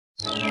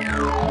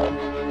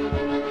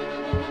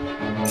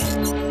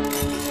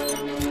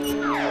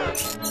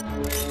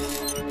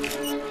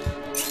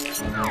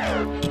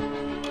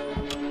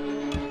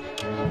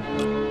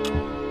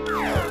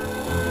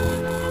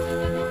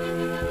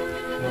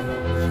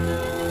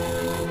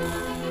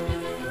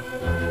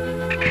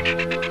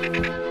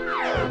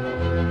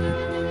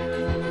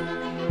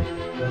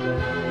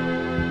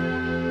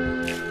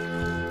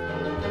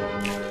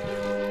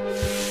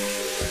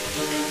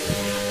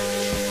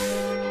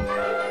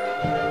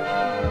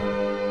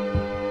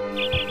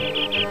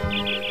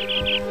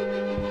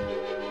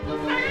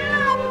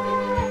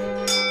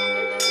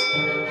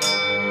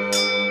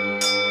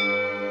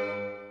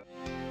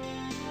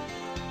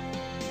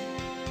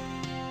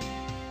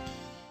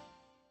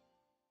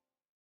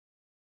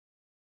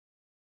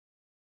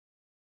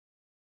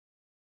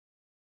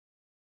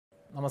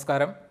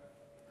നമസ്കാരം.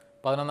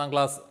 11ാം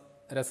ക്ലാസ്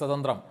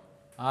രസതന്ത്രം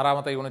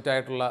 6ാമത്തെ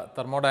യൂണിറ്റായിട്ടുള്ള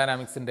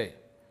തെർമോഡൈനാമിക്സിൻ്റെ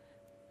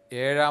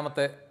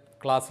 7ാമത്തെ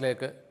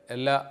ക്ലാസ്സിലേക്ക്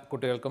എല്ലാ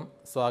കുട്ടികൾക്കും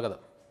സ്വാഗതം.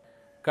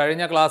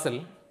 കഴിഞ്ഞ ക്ലാസ്സിൽ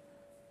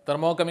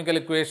തെർമോകെമിക്കൽ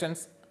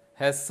ഇക്വേഷൻസ്,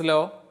 ഹെസ് ലോ,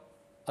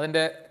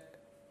 അതിൻ്റെ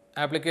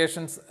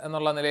ആപ്ലിക്കേഷൻസ്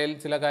എന്നുള്ള നിലയിൽ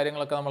ചില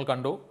കാര്യങ്ങളൊക്കെ നമ്മൾ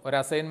കണ്ടു. ഒരു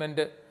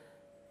അസൈൻമെൻറ്റ്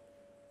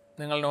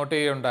നിങ്ങൾ നോട്ട്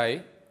ചെയ്യുകയുണ്ടായി.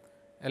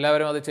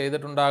 എല്ലാവരും അത്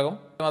ചെയ്തിട്ടുണ്ടാകും.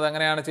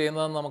 അതെങ്ങനെയാണ്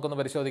ചെയ്യുന്നതെന്ന് നമുക്കൊന്ന്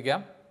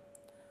പരിശോധിക്കാം.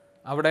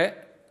 അവിടെ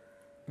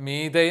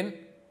മീഥൈൻ,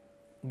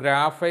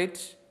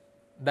 ഗ്രാഫൈറ്റ്,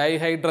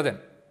 ഡൈഹൈഡ്രജൻ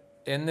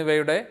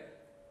എന്നിവയുടെ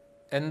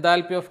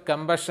എൻതാൽപ്പി ഓഫ്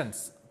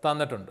കമ്പഷൻസ്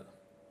തന്നിട്ടുണ്ട്.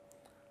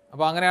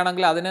 അപ്പോൾ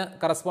അങ്ങനെയാണെങ്കിൽ അതിന്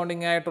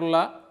കറസ്പോണ്ടിങ് ആയിട്ടുള്ള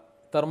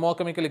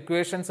തെർമോകെമിക്കൽ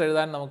ഇക്വേഷൻസ്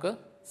എഴുതാൻ നമുക്ക്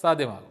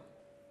സാധ്യമാകും.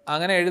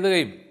 അങ്ങനെ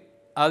എഴുതുകയും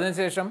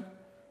അതിനുശേഷം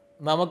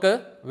നമുക്ക്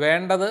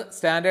വേണ്ടത്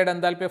standard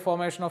enthalpy of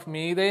formation of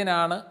methane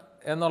ആണ്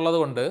എന്നുള്ളത്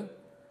കൊണ്ട്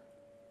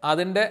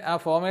അതിൻ്റെ ആ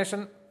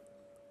ഫോർമേഷൻ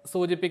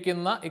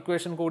സൂചിപ്പിക്കുന്ന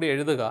ഇക്വേഷൻ കൂടി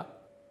എഴുതുക.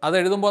 അത്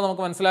എഴുതുമ്പോൾ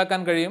നമുക്ക്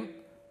മനസ്സിലാക്കാൻ കഴിയും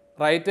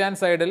റൈറ്റ് ഹാൻഡ്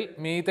സൈഡിൽ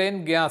മീഥൈൻ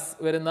ഗ്യാസ്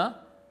വരുന്ന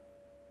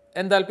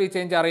എൻതാൽപ്പി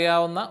ചേഞ്ച്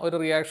അറിയാവുന്ന ഒരു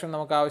റിയാക്ഷൻ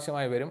നമുക്ക്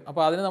ആവശ്യമായി വരും.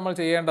 അപ്പോൾ അതിന് നമ്മൾ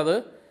ചെയ്യേണ്ടത്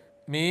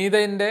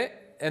മീഥൈൻ്റെ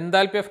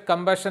എൻതാൽപ്പി ഓഫ്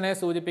കമ്പഷനെ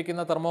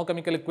സൂചിപ്പിക്കുന്ന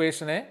തെർമോകെമിക്കൽ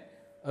ഇക്വേഷനെ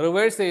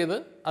റിവേഴ്സ് ചെയ്ത്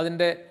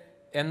അതിൻ്റെ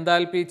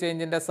എൻതാൽപ്പി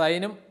ചേഞ്ചിൻ്റെ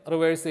സൈനും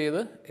റിവേഴ്സ്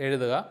ചെയ്ത്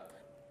എഴുതുക.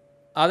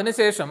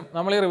 അതിനുശേഷം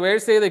നമ്മൾ ഈ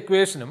റിവേഴ്സ് ചെയ്ത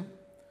ഇക്വേഷനും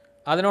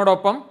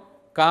അതിനോടൊപ്പം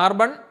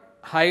കാർബൺ,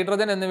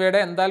 ഹൈഡ്രജൻ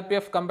എന്നിവയുടെ എൻതാൽപ്പി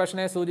ഓഫ്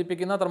കമ്പഷനെ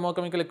സൂചിപ്പിക്കുന്ന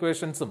തെർമോകെമിക്കൽ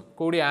ഇക്വേഷൻസും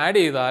കൂടി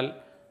ആഡ് ചെയ്താൽ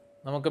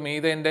നമുക്ക്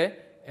മീഥൈൻ്റെ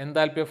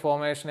എൻതാൽപ്പി ഓഫ്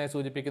ഫോർമേഷനെ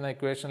സൂചിപ്പിക്കുന്ന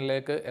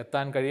ഇക്വേഷനിലേക്ക്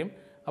എത്താൻ കഴിയും.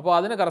 അപ്പോൾ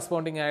അതിന്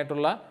കറസ്പോണ്ടിങ്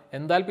ആയിട്ടുള്ള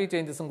എൻതാൽപ്പി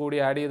ചേഞ്ചസും കൂടി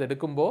ആഡ്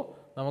ചെയ്തെടുക്കുമ്പോൾ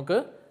നമുക്ക്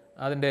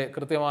അതിൻ്റെ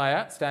കൃത്യമായ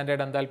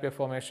standard enthalpy of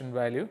formation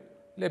value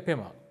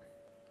ലഭ്യമാകും.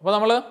 അപ്പോൾ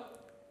നമ്മൾ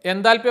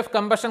എൻതാൽപ്പി ഓഫ്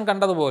കമ്പഷൻ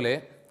കണ്ടതുപോലെ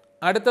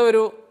അടുത്ത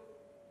ഒരു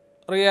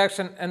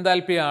reaction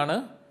എൻതാൽപ്പിയാണ്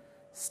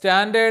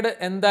standard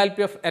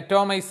enthalpy of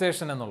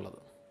atomisation എന്നുള്ളത്.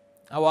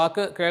 ആ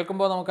വാക്ക്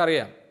കേൾക്കുമ്പോൾ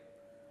നമുക്കറിയാം,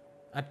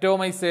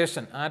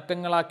 അറ്റോമൈസേഷൻ,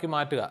 ആറ്റങ്ങളാക്കി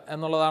മാറ്റുക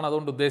എന്നുള്ളതാണ്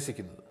അതുകൊണ്ട്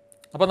ഉദ്ദേശിക്കുന്നത്.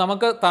 അപ്പോൾ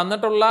നമുക്ക്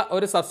തന്നിട്ടുള്ള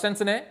ഒരു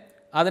സബ്സ്റ്റൻസിനെ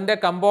അതിൻ്റെ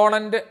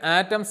component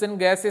atoms in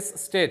gaseous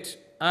state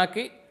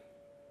ആക്കി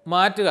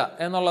മാറ്റുക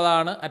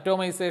എന്നുള്ളതാണ്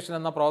അറ്റോമൈസേഷൻ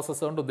എന്ന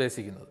പ്രോസസ്സ് കൊണ്ട്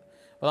ഉദ്ദേശിക്കുന്നത്.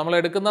 അപ്പോൾ നമ്മൾ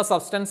എടുക്കുന്ന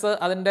സബ്സ്റ്റൻസ്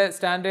അതിൻ്റെ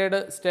സ്റ്റാൻഡേർഡ്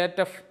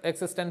സ്റ്റേറ്റ് ഓഫ്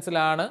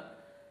എക്സിസ്റ്റൻസിലാണ്.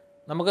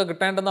 നമുക്ക്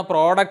കിട്ടേണ്ടുന്ന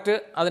പ്രോഡക്റ്റ്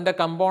അതിൻ്റെ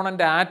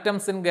കമ്പോണൻറ്റ്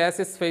ആറ്റംസ് ഇൻ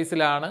ഗ്യാസിയസ്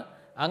ഫേസിലാണ്.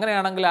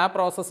 അങ്ങനെയാണെങ്കിൽ ആ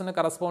പ്രോസസ്സിന്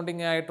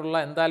കറസ്പോണ്ടിങ് ആയിട്ടുള്ള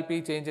enthalpy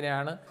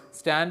ചേഞ്ചിനെയാണ്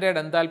standard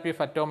enthalpy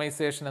of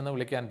atomisation എന്ന്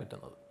വിളിക്കാൻ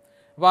പറ്റുന്നത്.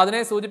 അപ്പോൾ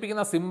അതിനെ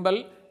സൂചിപ്പിക്കുന്ന സിമ്പൽ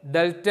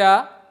ഡെൽറ്റ,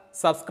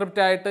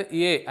 സബ്സ്ക്രിപ്റ്റ് ആയിട്ട്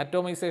എ,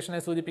 അറ്റോമൈസേഷനെ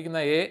സൂചിപ്പിക്കുന്ന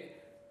എ,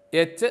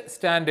 എച്ച്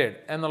സ്റ്റാൻഡേർഡ്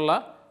എന്നുള്ള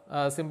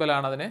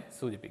സിമ്പലാണ് അതിനെ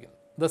സൂചിപ്പിക്കുന്നത്.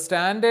 The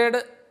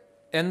standard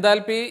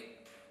enthalpy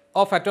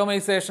of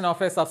atomisation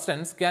of A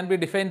substance can be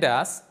defined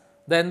as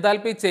the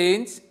enthalpy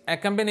change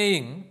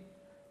അക്കമ്പനിയിങ്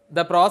the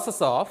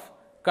process of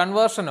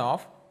conversion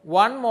of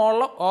 1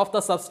 mole of the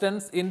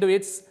substance into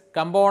its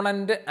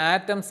component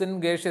atoms in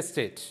gaseous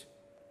state.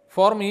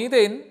 For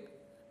methane,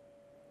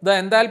 the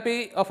enthalpy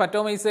of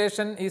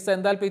atomization is the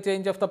enthalpy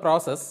change of the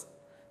process.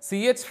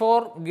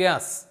 CH4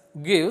 gas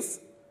gives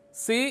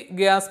C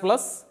gas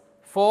plus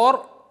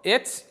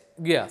 4H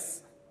gas.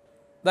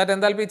 That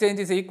enthalpy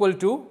change is equal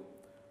to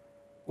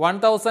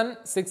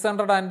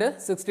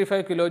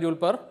 1665 kilojoule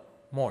per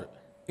mole.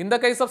 In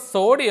the case of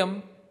sodium,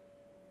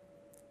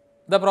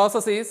 the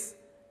process is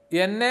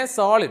Na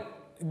solid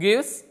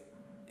gives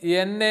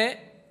Na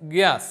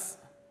gas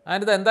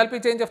and the enthalpy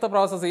change of the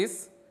process is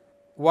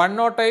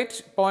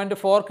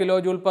 108.4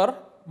 kilojoule per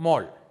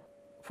mole.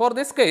 For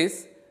this case,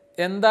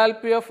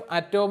 enthalpy of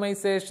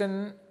atomization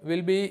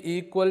will be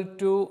equal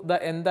to the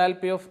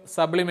enthalpy of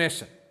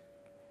sublimation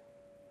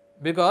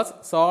because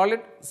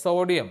solid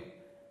sodium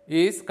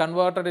is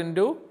converted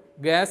into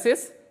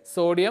gaseous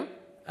sodium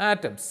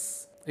atoms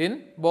in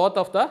both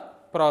of the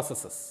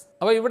processes.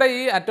 അപ്പോൾ ഇവിടെ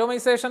ഈ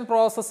atomisation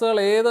പ്രോസസ്സുകൾ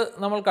ഏത്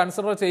നമ്മൾ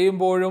consider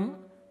ചെയ്യുമ്പോഴും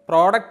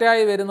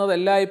പ്രോഡക്റ്റായി വരുന്നത്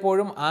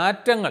എല്ലായ്പ്പോഴും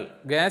ആറ്റങ്ങൾ,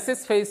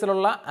 ഗ്യാസിയസ്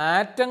ഫേസിലുള്ള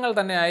ആറ്റങ്ങൾ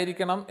തന്നെ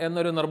ആയിരിക്കണം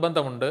എന്നൊരു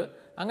നിർബന്ധമുണ്ട്.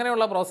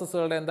 അങ്ങനെയുള്ള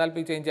പ്രോസസ്സുകളുടെ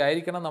എൻതാൽപ്പി ചേഞ്ച്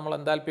ആയിരിക്കണം നമ്മൾ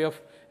എൻതാൽപ്പി ഓഫ്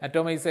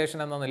അറ്റോമൈസേഷൻ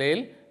എന്ന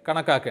നിലയിൽ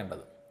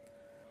കണക്കാക്കേണ്ടത്.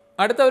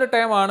 അടുത്ത ഒരു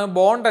ടേമാണ്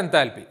bond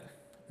enthalpy.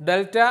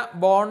 Delta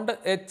bond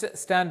H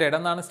standard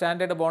എന്നാണ്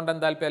സ്റ്റാൻഡേർഡ് ബോണ്ട്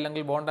എൻതാൽപ്പി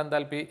അല്ലെങ്കിൽ ബോണ്ട്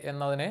എൻതാൽപ്പി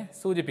എന്നതിനെ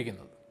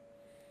സൂചിപ്പിക്കുന്നത്.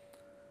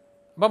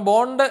 അപ്പം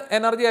ബോണ്ട്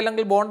എനർജി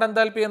അല്ലെങ്കിൽ ബോണ്ട്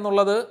എൻതാൽപ്പി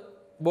എന്നുള്ളത്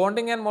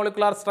ബോണ്ടിങ് ആൻഡ്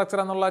മോളിക്കുലാർ സ്ട്രക്ചർ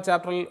എന്നുള്ള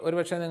ചാപ്റ്ററിൽ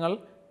ഒരുപക്ഷെ നിങ്ങൾ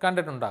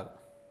കണ്ടിട്ടുണ്ടാകും.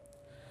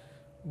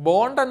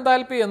 ബോണ്ട്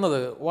എൻതാൽപ്പി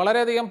എന്നത്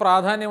വളരെയധികം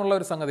പ്രാധാന്യമുള്ള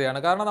ഒരു സംഗതിയാണ്.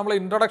 കാരണം നമ്മൾ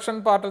ഇൻട്രൊഡക്ഷൻ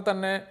പാർട്ടിൽ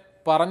തന്നെ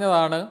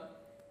പറഞ്ഞതാണ്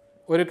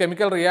ഒരു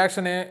കെമിക്കൽ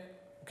റിയാക്ഷനെ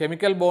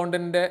കെമിക്കൽ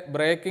ബോണ്ടിൻ്റെ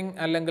ബ്രേക്കിംഗ്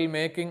അല്ലെങ്കിൽ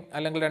മേക്കിംഗ്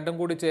അല്ലെങ്കിൽ രണ്ടും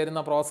കൂടി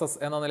ചേരുന്ന പ്രോസസ്സ്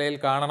എന്ന നിലയിൽ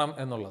കാണണം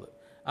എന്നുള്ളത്.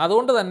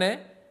 അതുകൊണ്ട് തന്നെ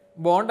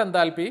ബോണ്ട്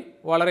എൻതാൽപ്പി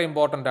വളരെ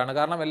ഇമ്പോർട്ടൻ്റ് ആണ്.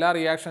 കാരണം എല്ലാ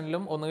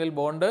റിയാക്ഷനിലും ഒന്നുകിൽ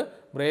ബോണ്ട്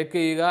ബ്രേക്ക്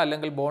ചെയ്യുക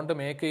അല്ലെങ്കിൽ ബോണ്ട്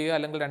മേക്ക് ചെയ്യുക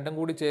അല്ലെങ്കിൽ രണ്ടും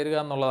കൂടി ചേരുക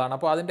എന്നുള്ളതാണ്.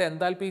 അപ്പോൾ അതിൻ്റെ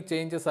എൻതാൽപ്പി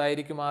ചേഞ്ചസ്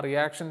ആയിരിക്കും ആ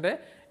റിയാക്ഷൻ്റെ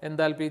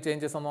എൻതാൽപ്പി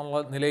ചേഞ്ചസ്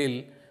എന്നുള്ള നിലയിൽ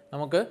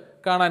നമുക്ക്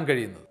കാണാൻ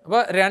കഴിയുന്നത്.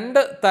 അപ്പോൾ രണ്ട്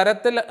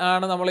തരത്തിൽ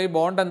ആണ് നമ്മൾ ഈ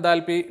ബോണ്ട്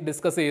എൻതാൽപ്പി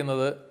ഡിസ്കസ്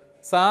ചെയ്യുന്നത്.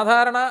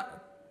 സാധാരണ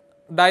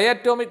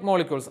diatomic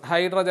molecules,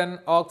 hydrogen,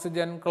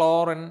 oxygen,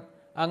 chlorine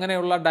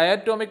അങ്ങനെയുള്ള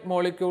ഡയറ്റോമിക്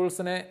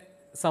മോളിക്യൂൾസിനെ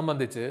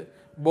സംബന്ധിച്ച്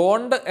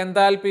ബോണ്ട്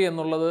എൻതാൽപ്പി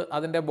എന്നുള്ളത്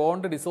അതിൻ്റെ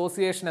ബോണ്ട്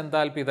ഡിസോസിയേഷൻ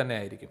എൻതാൽപ്പി തന്നെ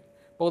ആയിരിക്കും.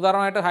 ഇപ്പോൾ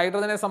ഉദാഹരണമായിട്ട്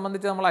ഹൈഡ്രജനെ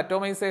സംബന്ധിച്ച് നമ്മൾ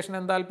അറ്റോമൈസേഷൻ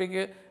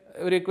എൻതാൽപ്പിക്ക്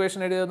ഒരു ഇക്വേഷൻ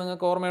എഴുതിയത്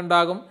നിങ്ങൾക്ക്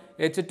ഓർമ്മയുണ്ടാകും.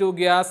 H2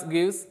 gas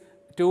gives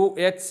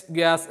 2H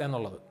gas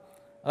എന്നുള്ളത്.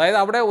 അതായത്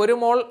അവിടെ ഒരു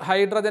മോൾ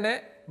ഹൈഡ്രജനെ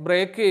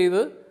ബ്രേക്ക്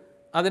ചെയ്ത്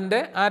അതിൻ്റെ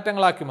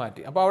ആറ്റങ്ങളാക്കി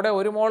മാറ്റി. അപ്പോൾ അവിടെ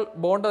ഒരു മോൾ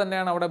ബോണ്ട്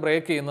തന്നെയാണ് അവിടെ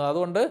ബ്രേക്ക് ചെയ്യുന്നത്.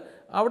 അതുകൊണ്ട്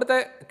അവിടുത്തെ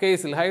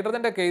കേസിൽ,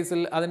 ഹൈഡ്രജൻ്റെ കേസിൽ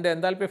അതിൻ്റെ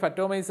എൻതാൽപ്പി ഓഫ്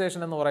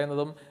അറ്റോമൈസേഷൻ എന്ന്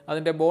പറയുന്നതും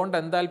അതിൻ്റെ ബോണ്ട്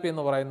എൻതാൽപ്പി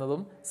എന്ന്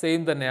പറയുന്നതും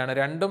സെയിം തന്നെയാണ്.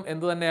 രണ്ടും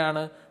എന്ത്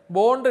തന്നെയാണ്?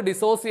 ബോണ്ട്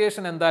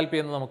ഡിസോസിയേഷൻ എൻതാൽപ്പി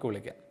എന്ന് നമുക്ക്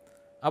വിളിക്കാം.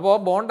 അപ്പോൾ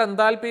ബോണ്ട്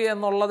എൻതാൽപ്പി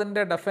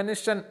എന്നുള്ളതിൻ്റെ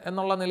ഡെഫിനിഷൻ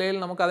എന്നുള്ള നിലയിൽ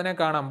നമുക്ക് അതിനെ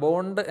കാണാം.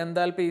 Bond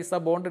enthalpy is A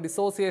bond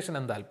dissociation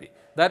enthalpy.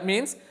 That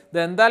means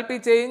the enthalpy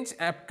change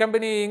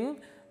accompanying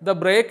the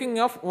breaking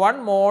of one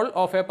mole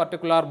of a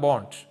particular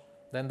bond.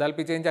 The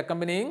enthalpy change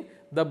accompanying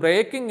the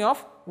breaking of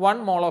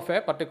one mole of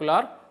a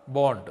particular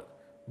bond.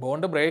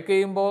 Bond break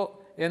ചെയ്യുമ്പോൾ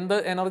എന്ത്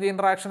energy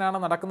interaction ആണ്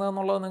നടക്കുന്നത്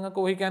എന്നുള്ളത് നിങ്ങൾക്ക്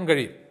ഊഹിക്കാൻ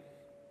കഴിയും.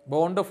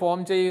 Bond form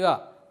ചെയ്യുക,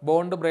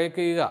 bond break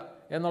ചെയ്യുക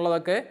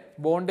എന്നുള്ളതൊക്കെ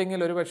ബോണ്ടിങ്ങിൽ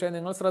ഒരു പക്ഷേ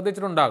നിങ്ങൾ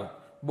ശ്രദ്ധിച്ചിട്ടുണ്ടാകും.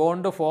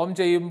 ബോണ്ട് ഫോം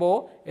ചെയ്യുമ്പോൾ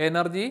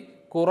എനർജി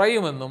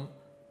കുറയുമെന്നും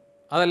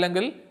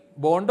അതല്ലെങ്കിൽ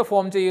ബോണ്ട്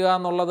ഫോം ചെയ്യുക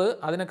എന്നുള്ളത്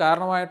അതിന്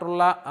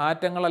കാരണമായിട്ടുള്ള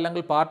ആറ്റങ്ങൾ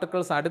അല്ലെങ്കിൽ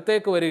പാർട്ടിക്കിൾസ്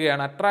അടുത്തേക്ക്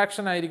വരികയാണ്.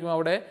 അട്രാക്ഷൻ ആയിരിക്കും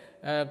അവിടെ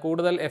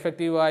കൂടുതൽ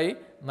എഫക്റ്റീവായി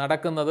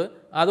നടക്കുന്നത്.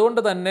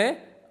 അതുകൊണ്ട് തന്നെ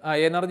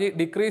എനർജി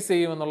ഡിക്രീസ്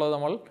ചെയ്യുമെന്നുള്ളത്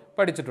നമ്മൾ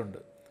പഠിച്ചിട്ടുണ്ട്.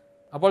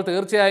 അപ്പോൾ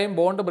തീർച്ചയായും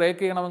ബോണ്ട് ബ്രേക്ക്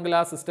ചെയ്യണമെങ്കിൽ ആ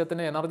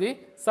സിസ്റ്റത്തിന് എനർജി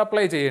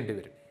സപ്ലൈ ചെയ്യേണ്ടി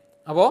വരും.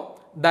 അപ്പോൾ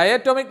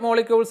ഡയറ്റോമിക്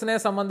മോളിക്യൂൾസിനെ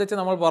സംബന്ധിച്ച്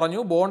നമ്മൾ പറഞ്ഞു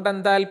bond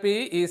enthalpy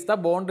is the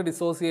bond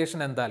dissociation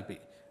enthalpy.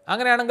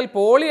 അങ്ങനെയാണെങ്കിൽ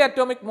പോളി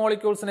അറ്റോമിക്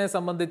മോളിക്യൂൾസിനെ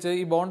സംബന്ധിച്ച്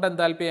ഈ ബോണ്ട്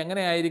എൻതാൽപ്പി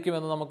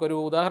എങ്ങനെയായിരിക്കുമെന്ന് നമുക്കൊരു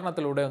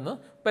ഉദാഹരണത്തിലൂടെ ഒന്ന്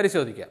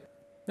പരിശോധിക്കാം.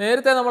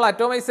 നേരത്തെ നമ്മൾ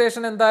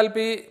അറ്റോമൈസേഷൻ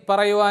എൻതാൽപ്പി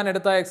പറയുവാൻ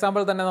എടുത്ത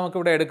എക്സാമ്പിൾ തന്നെ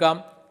നമുക്കിവിടെ എടുക്കാം.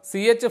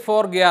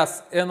 CH4 ഗ്യാസ്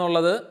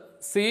എന്നുള്ളത്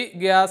C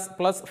gas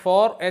plus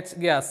 4H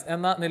gas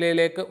എന്ന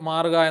നിലയിലേക്ക്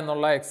മാറുക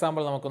എന്നുള്ള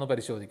എക്സാമ്പിൾ നമുക്കൊന്ന്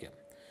പരിശോധിക്കാം.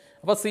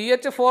 അപ്പോൾ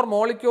CH4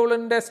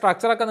 മോളിക്യൂളിൻ്റെ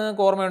സ്ട്രക്ചറൊക്കെ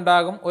നിങ്ങൾക്ക്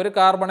ഓർമ്മയുണ്ടാകും. ഒരു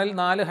കാർബണിൽ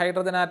 4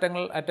 ഹൈഡ്രജൻ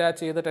ആറ്റങ്ങൾ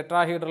അറ്റാച്ച് ചെയ്ത്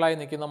ടെട്രാഹീഡ്രലായി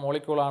നിൽക്കുന്ന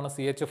മോളിക്യൂളാണ്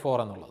CH4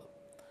 എന്നുള്ളത്.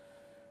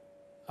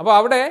 അപ്പോൾ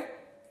അവിടെ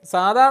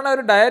സാധാരണ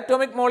ഒരു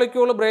ഡയറ്റോമിക്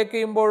മോളിക്യൂൾ ബ്രേക്ക്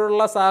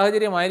ചെയ്യുമ്പോഴുള്ള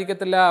സാഹചര്യം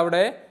ആയിരിക്കത്തില്ല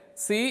അവിടെ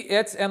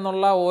CH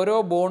എന്നുള്ള ഓരോ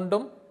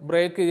ബോണ്ടും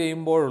ബ്രേക്ക്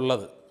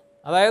ചെയ്യുമ്പോഴുള്ളത്.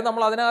 അതായത്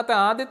നമ്മൾ അതിനകത്ത്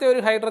ആദ്യത്തെ ഒരു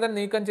ഹൈഡ്രജൻ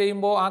നീക്കം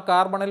ചെയ്യുമ്പോൾ ആ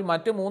കാർബണിൽ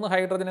മറ്റ് 3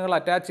 ഹൈഡ്രജനുകൾ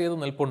അറ്റാച്ച് ചെയ്ത്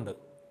നിൽപ്പുണ്ട്.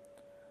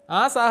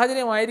 ആ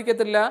സാഹചര്യം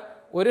ആയിരിക്കത്തില്ല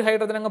ഒരു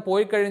ഹൈഡ്രജൻ അങ്ങ്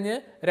പോയി കഴിഞ്ഞ്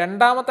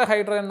രണ്ടാമത്തെ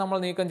ഹൈഡ്രജൻ നമ്മൾ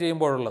നീക്കം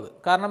ചെയ്യുമ്പോഴുള്ളത്.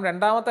 കാരണം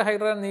രണ്ടാമത്തെ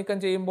ഹൈഡ്രജൻ നീക്കം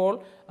ചെയ്യുമ്പോൾ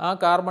ആ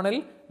കാർബണിൽ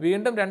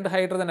വീണ്ടും 2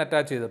 ഹൈഡ്രജൻ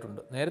അറ്റാച്ച്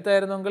ചെയ്തിട്ടുണ്ട്. നേരത്തെ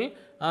ആയിരുന്നെങ്കിൽ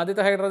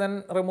ആദ്യത്തെ ഹൈഡ്രജൻ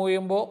റിമൂവ്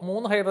ചെയ്യുമ്പോൾ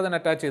 3 ഹൈഡ്രജൻ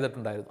അറ്റാച്ച്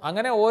ചെയ്തിട്ടുണ്ടായിരുന്നു.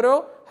 അങ്ങനെ ഓരോ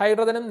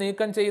ഹൈഡ്രജനും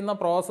നീക്കം ചെയ്യുന്ന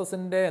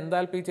പ്രോസസ്സിൻ്റെ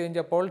എൻതാൽപ്പി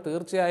ചേഞ്ച് അപ്പോൾ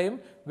തീർച്ചയായും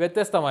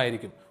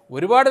വ്യത്യസ്തമായിരിക്കും.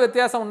 ഒരുപാട്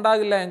വ്യത്യാസം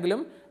ഉണ്ടാകില്ല എങ്കിലും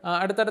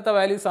അടുത്തടുത്ത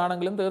വാല്യൂസ്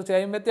ആണെങ്കിലും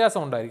തീർച്ചയായും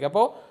വ്യത്യാസം ഉണ്ടായിരിക്കും.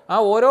 അപ്പോൾ ആ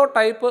ഓരോ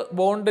ടൈപ്പ്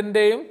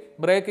ബോണ്ടിൻ്റെയും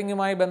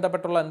ബ്രേക്കിങ്ങുമായി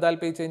ബന്ധപ്പെട്ടുള്ള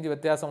എൻതാൽപ്പി ചേഞ്ച്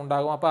വ്യത്യാസം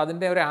ഉണ്ടാകും. അപ്പോൾ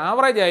അതിൻ്റെ ഒരു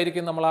ആവറേജ്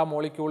ആയിരിക്കും നമ്മൾ ആ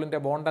മോളിക്യൂളിൻ്റെ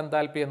ബോണ്ട്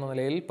എൻതാൽപ്പി എന്ന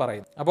നിലയിൽ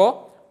പറയും. അപ്പോൾ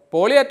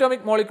പോളി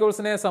അറ്റോമിക്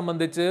മോളിക്യൂൾസിനെ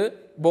സംബന്ധിച്ച്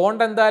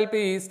bond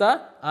enthalpy is the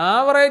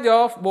average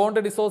of bond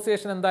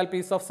dissociation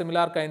enthalpies of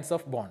similar kinds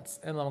of bonds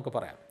എന്ന് നമുക്ക്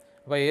പറയാം.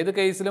 അപ്പോൾ ഏത്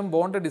കേസിലും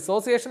bond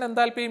dissociation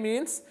enthalpy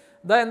means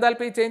the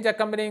enthalpy change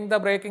accompanying the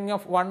breaking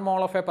of one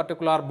mole of A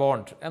particular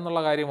bond എന്നുള്ള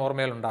കാര്യം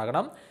ഓർമ്മയിൽ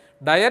ഉണ്ടാകണം.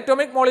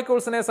 ഡയറ്റോമിക്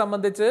മോളിക്യൂൾസിനെ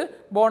സംബന്ധിച്ച്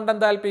bond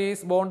enthalpy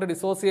is bond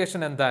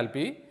dissociation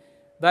enthalpy.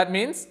 That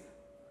means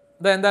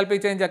the enthalpy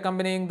change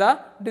accompanying the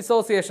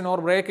dissociation or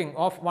breaking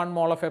of one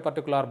mole of A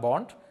particular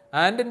bond.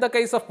 And in the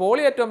case of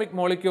polyatomic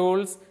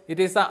molecules, it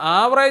is the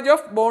average of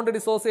bond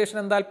dissociation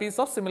enthalpies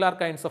of similar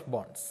kinds of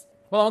bonds.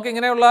 അപ്പോൾ നമുക്ക്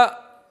ഇങ്ങനെയുള്ള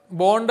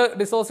bond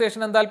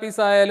dissociation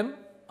enthalpies ആയാലും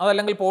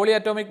അതല്ലെങ്കിൽ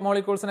പോളിഅറ്റോമിക്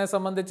മോളിക്യൂൾസിനെ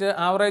സംബന്ധിച്ച്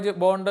average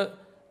bond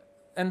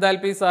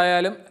enthalpies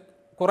ആയാലും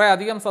കുറേ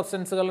അധികം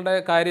സബ്സ്റ്റൻസുകളുടെ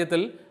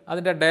കാര്യത്തിൽ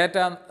അതിൻ്റെ ഡേറ്റ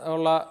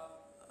ഉള്ള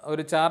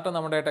ഒരു ചാർട്ട്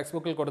നമ്മുടെ ടെക്സ്റ്റ്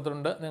ബുക്കിൽ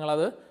കൊടുത്തിട്ടുണ്ട്.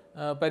 നിങ്ങളത്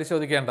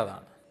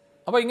പരിശോധിക്കേണ്ടതാണ്.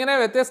 അപ്പോൾ ഇങ്ങനെ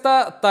വ്യത്യസ്ത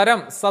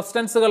തരം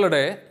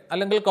സബ്സ്റ്റൻസുകളുടെ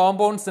അല്ലെങ്കിൽ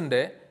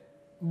കോമ്പൗണ്ട്സിൻ്റെ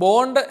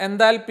ബോണ്ട്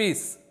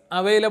എൻതാൽപ്പീസ്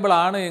അവൈലബിൾ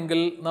ആണ് എങ്കിൽ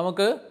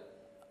നമുക്ക്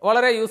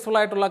വളരെ യൂസ്ഫുൾ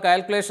ആയിട്ടുള്ള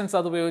കാൽക്കുലേഷൻസ്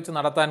അത് ഉപയോഗിച്ച്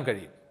നടത്താൻ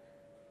കഴിയും.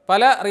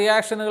 പല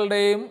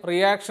റിയാക്ഷനുകളുടെയും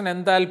റിയാക്ഷൻ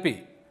എൻതാൽപ്പി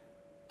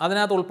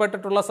അതിനകത്ത്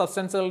ഉൾപ്പെട്ടിട്ടുള്ള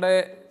സബ്സ്റ്റൻസുകളുടെ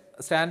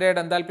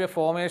സ്റ്റാൻഡേർഡ് എൻതാൽപ്പി ഓഫ്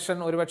ഫോമേഷൻ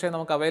ഒരുപക്ഷെ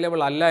നമുക്ക്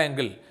അവൈലബിൾ അല്ല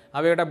എങ്കിൽ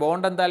അവയുടെ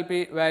ബോണ്ട് എൻതാൽപ്പി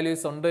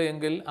വാല്യൂസ് ഉണ്ട്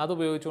എങ്കിൽ അത്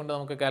ഉപയോഗിച്ചുകൊണ്ട്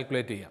നമുക്ക്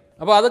കാൽക്കുലേറ്റ് ചെയ്യാം.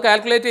 അപ്പോൾ അത്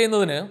കാൽക്കുലേറ്റ്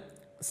ചെയ്യുന്നതിന്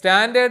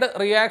standard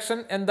reaction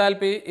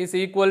enthalpy is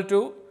equal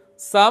to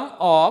some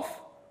of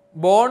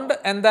bond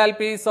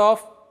enthalpies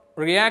of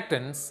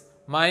reactance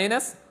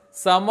minus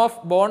some of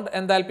bond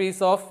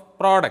enthalpies of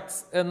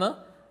products എന്ന്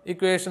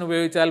ഇക്വേഷൻ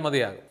ഉപയോഗിച്ചാൽ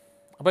മതിയാകും.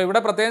 അപ്പോൾ ഇവിടെ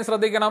പ്രത്യേകം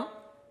ശ്രദ്ധിക്കണം,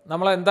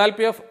 നമ്മൾ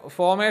എൻതാൽപ്പി ഓഫ്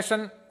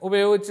ഫോമേഷൻ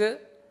ഉപയോഗിച്ച്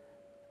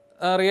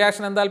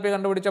റിയാക്ഷൻ എൻതാൽപ്പി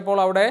കണ്ടുപിടിച്ചപ്പോൾ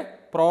അവിടെ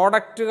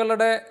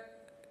പ്രോഡക്റ്റുകളുടെ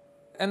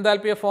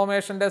enthalpy of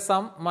ഫോമേഷൻ്റെ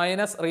some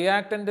minus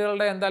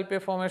റിയാക്റ്റൻറ്റുകളുടെ enthalpy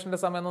of ഫോമേഷൻ്റെ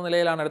some എന്ന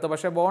നിലയിലാണ് എടുത്തത്.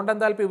 പക്ഷേ ബോണ്ട്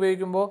എൻതാൽപ്പി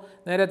ഉപയോഗിക്കുമ്പോൾ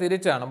നേരെ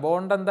തിരിച്ചാണ്.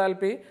 ബോണ്ട്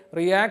എൻതാൽപ്പി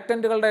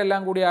റിയാക്റ്റൻറ്റുകളുടെ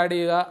എല്ലാം കൂടി ആഡ്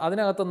ചെയ്യുക,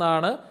 അതിനകത്തു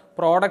നിന്നാണ്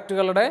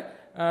പ്രോഡക്റ്റുകളുടെ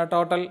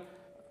ടോട്ടൽ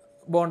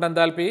ബോണ്ട്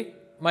എൻതാൽപ്പി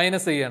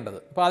മൈനസ് ചെയ്യേണ്ടത്.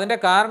 അപ്പോൾ അതിൻ്റെ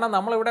കാരണം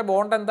നമ്മളിവിടെ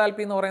ബോണ്ട്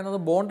എൻതാൽപ്പി എന്ന് പറയുന്നത്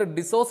ബോണ്ട്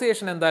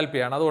ഡിസോസിയേഷൻ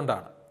എൻതാൽപ്പിയാണ്.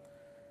 അതുകൊണ്ടാണ്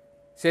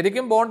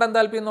ശരിക്കും ബോണ്ട്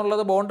എൻതാൽപ്പി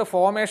എന്നുള്ളത് ബോണ്ട്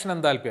ഫോമേഷൻ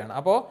എൻതാൽപ്പിയാണ്.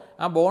 അപ്പോൾ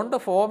ആ ബോണ്ട്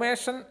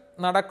ഫോമേഷൻ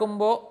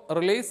നടക്കുമ്പോൾ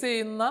റിലീസ്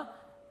ചെയ്യുന്ന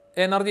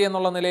എനർജി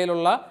എന്നുള്ള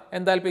നിലയിലുള്ള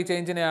എൻതാൽപ്പി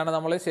ചേഞ്ചിനെയാണ്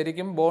നമ്മൾ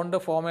ശരിക്കും ബോണ്ട്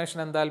ഫോമേഷൻ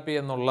എൻതാൽപ്പി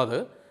എന്നുള്ളത്.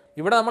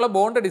 ഇവിടെ നമ്മൾ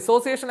ബോണ്ട്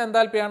ഡിസോസിയേഷൻ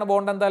എൻതാൽപ്പിയാണ്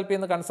ബോണ്ട് എൻതാൽപ്പി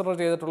എന്ന് കൺസിഡർ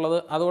ചെയ്തിട്ടുള്ളത്.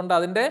 അതുകൊണ്ട്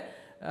അതിൻ്റെ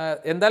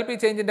എൻതാൽപ്പി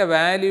ചേഞ്ചിൻ്റെ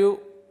വാല്യൂ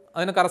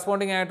അതിന്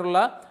കറസ്പോണ്ടിങ് ആയിട്ടുള്ള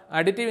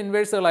അഡിറ്റീവ്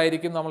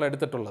ഇൻവേഴ്സുകളായിരിക്കും നമ്മൾ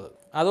എടുത്തിട്ടുള്ളത്.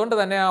 അതുകൊണ്ട്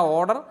തന്നെ ആ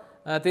ഓർഡർ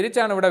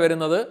തിരിച്ചാണ് ഇവിടെ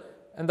വരുന്നത്.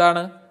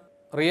 എന്താണ്?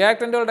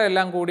 റിയാക്റ്റൻറ്റുകളുടെ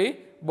എല്ലാം കൂടി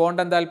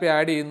ബോണ്ട് എൻതാൽപ്പി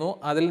ആഡ് ചെയ്യുന്നു,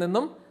 അതിൽ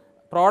നിന്നും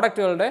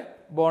പ്രോഡക്റ്റുകളുടെ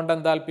ബോണ്ട്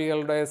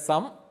എൻതാൽപ്പികളുടെ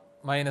സം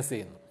മൈനസ്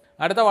ചെയ്യുന്നു.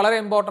 അടുത്ത വളരെ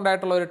ഇമ്പോർട്ടൻ്റ്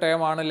ആയിട്ടുള്ള ഒരു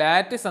ടേമാണ്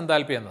ലാറ്റിസ്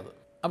എൻതാൽപ്പി എന്നത്.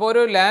 അപ്പോൾ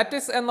ഒരു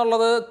ലാറ്റിസ്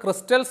എന്നുള്ളത്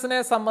ക്രിസ്റ്റൽസിനെ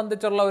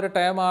സംബന്ധിച്ചുള്ള ഒരു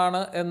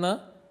ടേമാണ് എന്ന്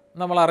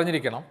നമ്മൾ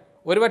അറിഞ്ഞിരിക്കണം.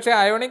 ഒരുപക്ഷെ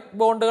അയോണിക്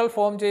ബോണ്ടുകൾ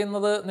ഫോം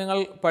ചെയ്യുന്നത് നിങ്ങൾ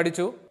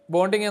പഠിച്ചു,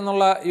 ബോണ്ടിങ്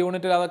എന്നുള്ള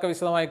യൂണിറ്റിൽ അതൊക്കെ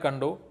വിശദമായി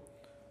കണ്ടു.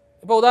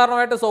 ഇപ്പോൾ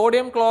ഉദാഹരണമായിട്ട്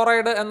സോഡിയം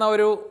ക്ലോറൈഡ് എന്ന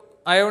ഒരു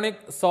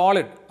അയോണിക്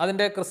സോളിഡ്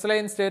അതിൻ്റെ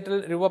ക്രിസ്റ്റലൈൻ സ്റ്റേറ്റിൽ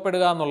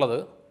രൂപപ്പെടുക എന്നുള്ളത്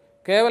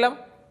കേവലം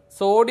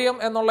സോഡിയം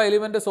എന്നുള്ള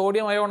എലിമെൻറ്റ്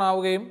സോഡിയം അയോൺ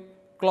ആവുകയും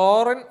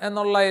ക്ലോറിൻ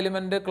എന്നുള്ള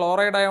എലിമെൻറ്റ്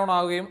ക്ലോറൈഡ് അയോൺ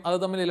ആവുകയും അത്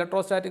തമ്മിൽ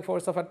ഇലക്ട്രോസ്റ്റാറ്റിക്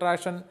ഫോഴ്സ് ഓഫ്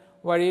അട്രാക്ഷൻ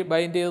വഴി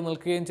ബൈൻഡ് ചെയ്ത്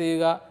നിൽക്കുകയും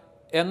ചെയ്യുക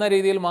എന്ന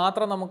രീതിയിൽ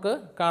മാത്രം നമുക്ക്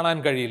കാണാൻ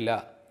കഴിയില്ല.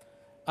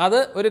 അത്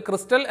ഒരു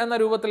ക്രിസ്റ്റൽ എന്ന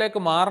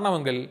രൂപത്തിലേക്ക്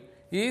മാറണമെങ്കിൽ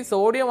ഈ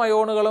സോഡിയം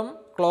അയോണുകളും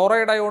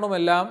ക്ലോറൈഡ് അയോണും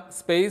എല്ലാം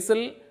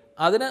സ്പേസിൽ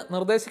അതിന്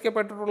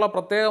നിർദ്ദേശിക്കപ്പെട്ടിട്ടുള്ള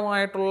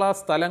പ്രത്യേകമായിട്ടുള്ള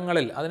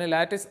സ്ഥലങ്ങളിൽ, അതിന്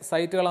ലാറ്റിസ്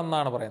സൈറ്റുകൾ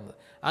എന്നാണ് പറയുന്നത്,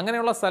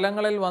 അങ്ങനെയുള്ള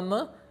സ്ഥലങ്ങളിൽ വന്ന്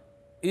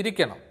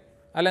ഇരിക്കണം,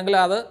 അല്ലെങ്കിൽ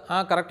അത് ആ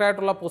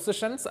കറക്റ്റായിട്ടുള്ള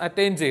പൊസിഷൻസ്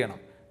അറ്റൈൻ ചെയ്യണം.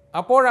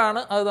 അപ്പോഴാണ്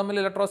അത് തമ്മിൽ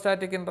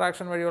ഇലക്ട്രോസ്റ്റാറ്റിക്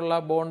ഇൻട്രാക്ഷൻ വഴിയുള്ള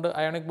ബോണ്ട്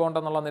അയോണിക് ബോണ്ട്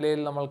എന്നുള്ള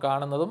നിലയിൽ നമ്മൾ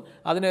കാണുന്നതും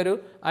അതിനൊരു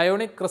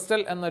അയോണിക്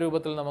ക്രിസ്റ്റൽ എന്ന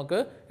രൂപത്തിൽ നമുക്ക്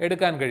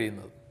എടുക്കാൻ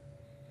കഴിയുന്നത്.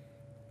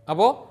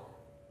 അപ്പോൾ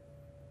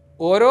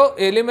ഓരോ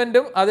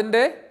എലിമെൻറ്റും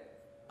അതിൻ്റെ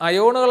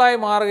അയോണുകളായി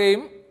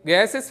മാറുകയും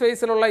ഗ്യാസിയസ്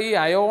ഫേസിലുള്ള ഈ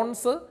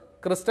അയോൺസ്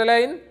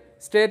ക്രിസ്റ്റലൈൻ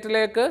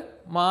സ്റ്റേറ്റിലേക്ക്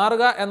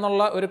മാറുക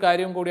എന്നുള്ള ഒരു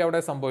കാര്യം കൂടി അവിടെ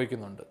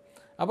സംഭവിക്കുന്നുണ്ട്.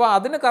 അപ്പോൾ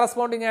അതിന്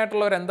കറസ്പോണ്ടിങ്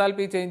ആയിട്ടുള്ള ഒരു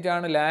എൻതാൽപ്പി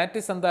ചേഞ്ചാണ്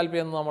ലാറ്റിസ് എൻതാൽപ്പി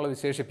എന്ന് നമ്മൾ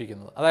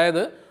വിശേഷിപ്പിക്കുന്നത്.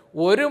 അതായത്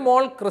ഒരു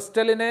മോൾ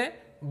ക്രിസ്റ്റലിനെ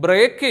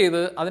ബ്രേക്ക്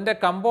ചെയ്ത് അതിൻ്റെ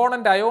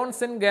component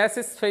ions in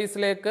gaseous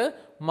ഫേസിലേക്ക്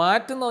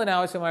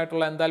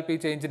മാറ്റുന്നതിനാവശ്യമായിട്ടുള്ള enthalpy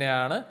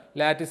ചേഞ്ചിനെയാണ്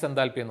lattice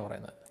enthalpy എന്ന്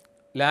പറയുന്നത്.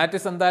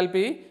 Lattice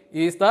enthalpy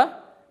is the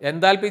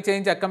enthalpy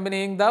change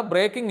അക്കമ്പനിയിങ് the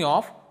breaking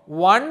of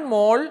 1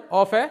 mole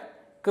of A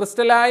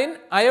crystalline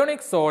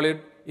ionic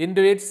solid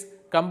into it's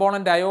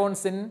component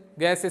ions in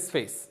gaseous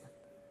face.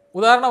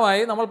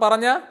 ഉദാഹരണമായി നമ്മൾ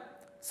പറഞ്ഞ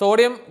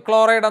സോഡിയം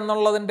ക്ലോറൈഡ്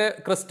എന്നുള്ളതിൻ്റെ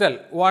crystal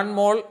 1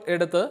 mole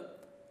എടുത്ത്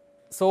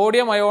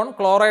sodium ion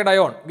chloride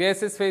ion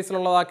gaseous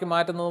ഫേസിലുള്ളതാക്കി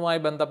മാറ്റുന്നതുമായി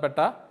ബന്ധപ്പെട്ട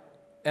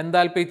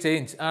enthalpy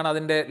change ആണ്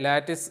അതിൻ്റെ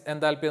lattice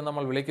enthalpy എന്ന്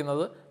നമ്മൾ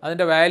വിളിക്കുന്നത്.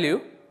 അതിൻ്റെ വാല്യൂ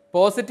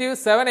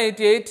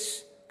 +788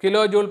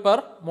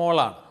 kJ/mol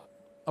ആണ്.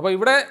 അപ്പോൾ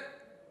ഇവിടെ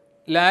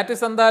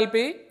lattice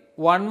enthalpy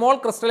 1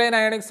 mole crystalline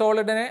ionic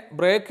സോളിഡിനെ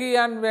break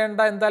ചെയ്യാൻ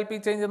വേണ്ട എൻതാൽപ്പി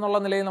ചേഞ്ച് എന്നുള്ള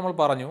നിലയിൽ നമ്മൾ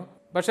പറഞ്ഞു.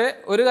 പക്ഷേ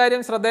ഒരു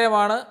കാര്യം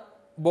ശ്രദ്ധേയമാണ്,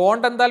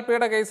 ബോണ്ട്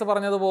എൻതാൽപ്പിയുടെ കേസ്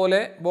പറഞ്ഞതുപോലെ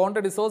ബോണ്ട്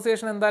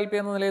ഡിസോസിയേഷൻ എൻതാൽപ്പി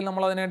എന്ന നിലയിൽ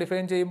നമ്മൾ അതിനെ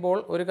ഡിഫൈൻ ചെയ്യുമ്പോൾ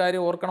ഒരു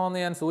കാര്യം ഓർക്കണമെന്ന്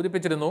ഞാൻ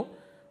സൂചിപ്പിച്ചിരുന്നു,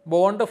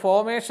 ബോണ്ട്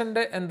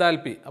ഫോമേഷൻ്റെ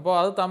എൻതാൽപ്പി. അപ്പോൾ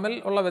അത് തമ്മിൽ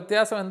ഉള്ള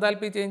വ്യത്യാസം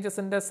എൻതാൽപ്പി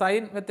ചേഞ്ചസിൻ്റെ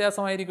സൈൻ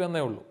വ്യത്യാസമായിരിക്കും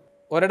എന്നേ ഉള്ളൂ.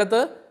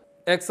 ഒരിടത്ത്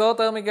എക്സോ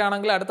തേർമിക്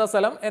ആണെങ്കിൽ അടുത്ത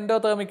സ്ഥലം എൻഡോ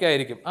തേർമിക്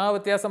ആയിരിക്കും, ആ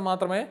വ്യത്യാസം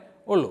മാത്രമേ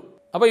ഉള്ളൂ.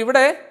 അപ്പോൾ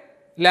ഇവിടെ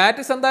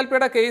ലാറ്റിസ്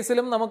എൻതാൽപ്പിയുടെ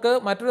കേസിലും നമുക്ക്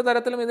മറ്റൊരു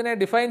തരത്തിലും ഇതിനെ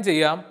ഡിഫൈൻ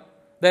ചെയ്യാം.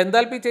 The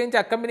enthalpy change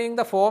അക്കമ്പനിയിങ്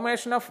the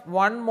formation of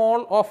 1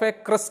 mole of A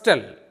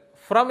crystal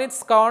from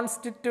it's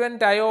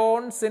constituent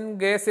ions in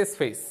gaseous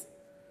face.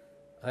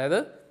 അതായത്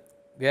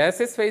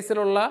ഗ്യാസിയസ്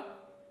ഫേസിലുള്ള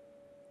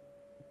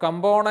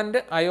കമ്പോണൻ്റ്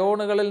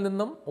അയോണുകളിൽ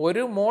നിന്നും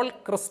 1 mole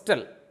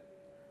ക്രിസ്റ്റൽ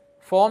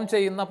ഫോം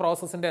ചെയ്യുന്ന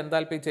പ്രോസസ്സിൻ്റെ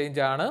എൻതാൽപ്പി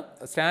ചേഞ്ചാണ്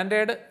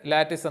സ്റ്റാൻഡേർഡ്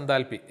ലാറ്റിസ്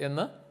എൻതാൽപ്പി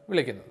എന്ന്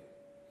വിളിക്കുന്നത്.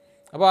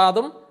 അപ്പോൾ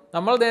അതും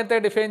നമ്മൾ നേരത്തെ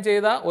ഡിഫൈൻ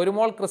ചെയ്ത 1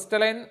 mole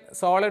ക്രിസ്റ്റലൈൻ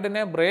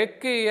സോളിഡിനെ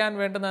ബ്രേക്ക് ചെയ്യാൻ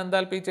വേണ്ടുന്ന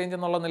എൻതാൽപ്പി ചേഞ്ച്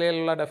എന്നുള്ള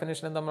നിലയിലുള്ള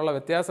ഡെഫിനിഷനും തമ്മിലുള്ള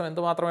വ്യത്യാസം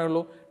എന്ത് മാത്രമേ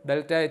ഉള്ളൂ,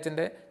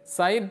 ΔHൻ്റെ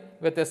സൈൻ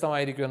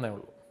വ്യത്യസ്തമായിരിക്കും എന്നേ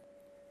ഉള്ളൂ.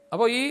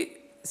 അപ്പോൾ ഈ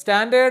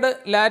സ്റ്റാൻഡേർഡ്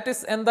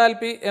ലാറ്റിസ്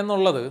എൻതാൽപ്പി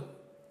എന്നുള്ളത്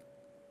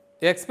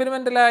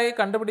എക്സ്പെരിമെൻ്റലായി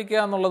കണ്ടുപിടിക്കുക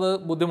എന്നുള്ളത്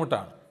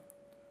ബുദ്ധിമുട്ടാണ്.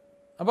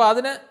 അപ്പോൾ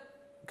അതിന്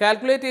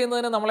കാൽക്കുലേറ്റ്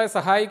ചെയ്യുന്നതിന് നമ്മളെ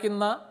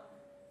സഹായിക്കുന്ന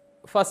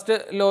ഫസ്റ്റ്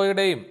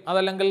ലോയുടെയും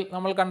അതല്ലെങ്കിൽ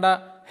നമ്മൾ കണ്ട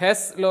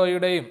ഹെസ്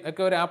ലോയുടെയും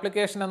ഒക്കെ ഒരു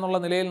ആപ്ലിക്കേഷൻ എന്നുള്ള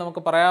നിലയിൽ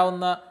നമുക്ക്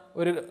പറയാവുന്ന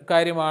ഒരു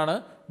കാര്യമാണ്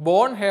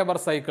ബോൺ ഹേബർ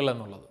സൈക്കിൾ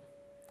എന്നുള്ളത്.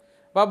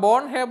 അപ്പോൾ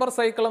ബോൺ ഹേബർ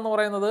സൈക്കിൾ എന്ന്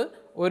പറയുന്നത്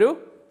ഒരു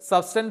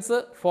സബ്സ്റ്റൻസ്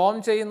ഫോം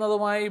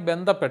ചെയ്യുന്നതുമായി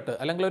ബന്ധപ്പെട്ട്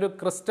അല്ലെങ്കിൽ ഒരു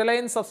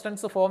ക്രിസ്റ്റലൈൻ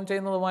സബ്സ്റ്റൻസ് ഫോം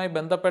ചെയ്യുന്നതുമായി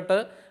ബന്ധപ്പെട്ട്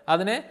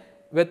അതിനെ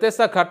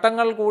വ്യത്യസ്ത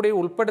ഘട്ടങ്ങൾ കൂടി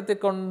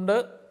ഉൾപ്പെടുത്തിക്കൊണ്ട്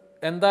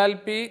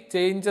എൻതാൽപ്പി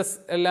ചേഞ്ചസ്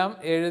എല്ലാം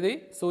എഴുതി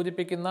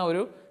സൂചിപ്പിക്കുന്ന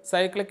ഒരു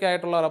സൈക്ലിക്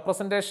ആയിട്ടുള്ള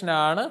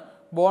റെപ്രസെൻറ്റേഷനാണ്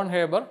ബോൺ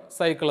ഹേബർ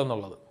സൈക്കിൾ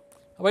എന്നുള്ളത്.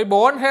 അപ്പോൾ ഈ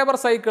ബോൺ ഹേബർ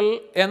സൈക്കിൾ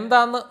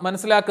എന്താണെന്ന്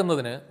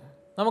മനസ്സിലാക്കുന്നതിന്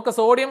നമുക്ക്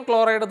സോഡിയം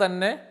ക്ലോറൈഡ്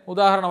തന്നെ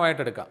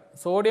ഉദാഹരണമായിട്ട് എടുക്കാം.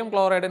 Sodium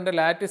ക്ലോറൈഡിൻ്റെ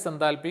lattice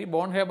enthalpy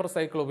bone Haber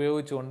cycle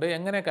ഉപയോഗിച്ചുകൊണ്ട്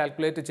എങ്ങനെ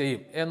കാൽക്കുലേറ്റ്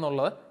ചെയ്യും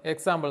എന്നുള്ള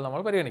എക്സാമ്പിൾ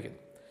നമ്മൾ പരിഗണിക്കുന്നു.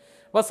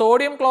 അപ്പോൾ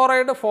സോഡിയം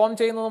ക്ലോറൈഡ് ഫോം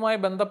ചെയ്യുന്നതുമായി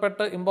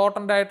ബന്ധപ്പെട്ട്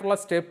ഇമ്പോർട്ടൻ്റ് ആയിട്ടുള്ള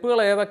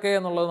സ്റ്റെപ്പുകൾ ഏതൊക്കെ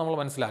എന്നുള്ളത് നമ്മൾ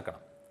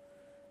മനസ്സിലാക്കണം.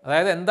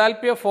 അതായത്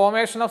enthalpy of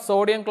formation of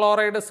sodium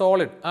chloride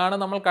solid ആണ്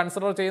നമ്മൾ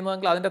കൺസിഡർ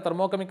ചെയ്യുന്നതെങ്കിൽ അതിൻ്റെ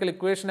തെർമോകെമിക്കൽ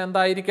ഇക്വേഷൻ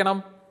എന്തായിരിക്കണം?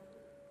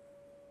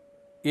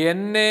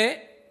 Na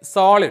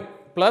solid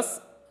plus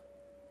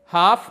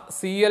half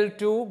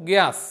Cl2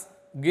 gas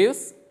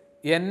gives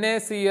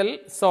NaCl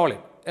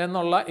solid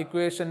എന്നുള്ള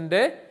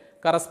ഇക്വേഷൻ്റെ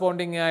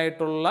കറസ്പോണ്ടിങ്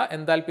ആയിട്ടുള്ള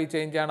എൻതാൽപ്പി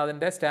ചേഞ്ചാണ്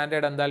അതിൻ്റെ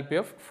സ്റ്റാൻഡേർഡ് എൻതാൽപ്പി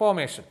ഓഫ്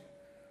ഫോർമേഷൻ.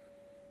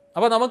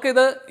 അപ്പോൾ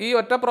നമുക്കിത് ഈ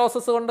ഒറ്റ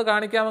പ്രോസസ്സ് കൊണ്ട്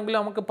കാണിക്കാമെങ്കിൽ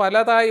നമുക്ക്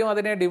പലതായും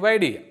അതിനെ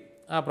ഡിവൈഡ് ചെയ്യാം.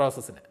 ആ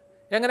പ്രോസസ്സിനെ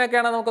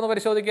എങ്ങനെയൊക്കെയാണ് നമുക്കൊന്ന്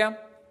പരിശോധിക്കാം.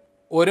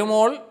 1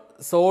 മോൾ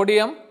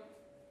സോഡിയം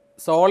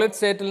സോളിഡ്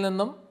സ്റ്റേറ്റിൽ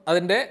നിന്നും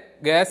അതിൻ്റെ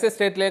ഗ്യാസിയസ്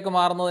സ്റ്റേറ്റിലേക്ക്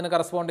മാറുന്നതിന്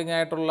കറസ്പോണ്ടിങ്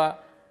ആയിട്ടുള്ള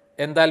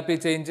എൻതാൽപ്പി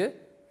ചേഞ്ച്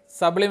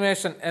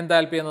സബ്ലിമേഷൻ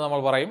എൻതാൽപ്പി എന്ന് നമ്മൾ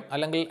പറയും,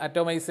 അല്ലെങ്കിൽ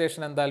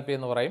അറ്റോമൈസേഷൻ എൻതാൽപ്പി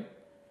എന്ന് പറയും.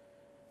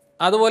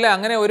 അതുപോലെ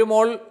അങ്ങനെ 1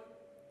 മോൾ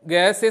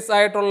ഗ്യാസിയസ്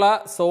ആയിട്ടുള്ള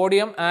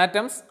സോഡിയം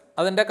ആറ്റംസ്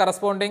അതിൻ്റെ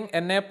corresponding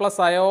Na+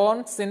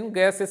 ions in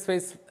gaseous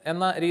face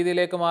എന്ന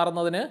രീതിയിലേക്ക്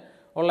മാറുന്നതിന്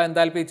ഉള്ള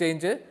എൻതാൽപ്പി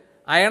ചേഞ്ച്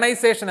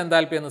അയണൈസേഷൻ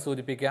എൻതാൽപ്പി എന്ന്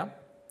സൂചിപ്പിക്കാം.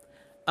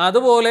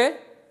 അതുപോലെ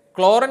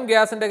ക്ലോറിൻ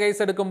ഗ്യാസിൻ്റെ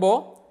കേസ് എടുക്കുമ്പോൾ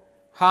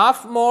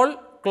ഹാഫ് മോൾ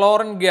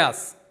ക്ലോറിൻ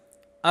ഗ്യാസ്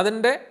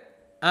അതിൻ്റെ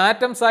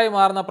ആറ്റംസായി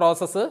മാറുന്ന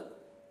process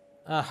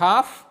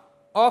half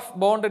of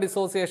bond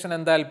dissociation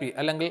enthalpy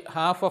അല്ലെങ്കിൽ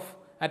ഹാഫ് ഓഫ്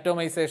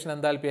അറ്റോമൈസേഷൻ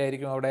എൻതാൽപ്പി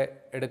ആയിരിക്കും അവിടെ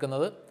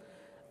എടുക്കുന്നത്.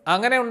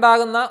 അങ്ങനെ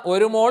ഉണ്ടാകുന്ന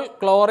 1 മോൾ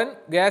ക്ലോറിൻ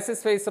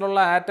ഗ്യാസിയസ് ഫേസിലുള്ള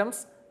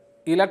ആറ്റംസ്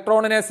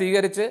ഇലക്ട്രോണിനെ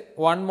സ്വീകരിച്ച്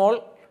 1 മോൾ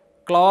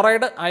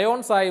ക്ലോറൈഡ്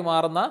അയോൺസായി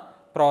മാറുന്ന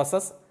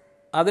പ്രോസസ്സ്,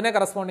 അതിനെ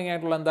കറസ്പോണ്ടിങ്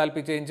ആയിട്ടുള്ള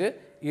enthalpy change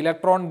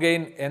electron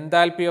gain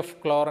enthalpy of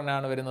chlorine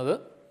ആണ് വരുന്നത്.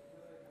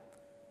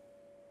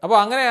 അപ്പോൾ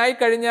അങ്ങനെ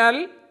ആയിക്കഴിഞ്ഞാൽ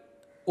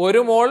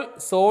 1 മോൾ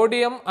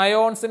sodium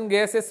ions in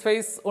gaseous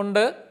face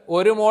ഉണ്ട്,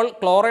 1 മോൾ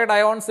chloride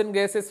ions in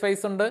gaseous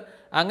face ഉണ്ട്.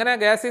 അങ്ങനെ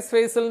ഗ്യാസിയസ്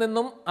ഫേസിൽ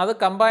നിന്നും അത്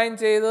കമ്പൈൻ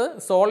ചെയ്ത്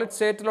സോളിഡ്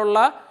സ്റ്റേറ്റിലുള്ള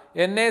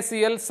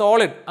NaCl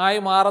സോളിഡ് ആയി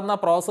മാറുന്ന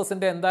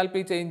പ്രോസസ്സിൻ്റെ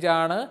എൻതാൽപ്പി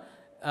ചേഞ്ചാണ്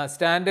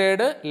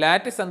സ്റ്റാൻഡേർഡ്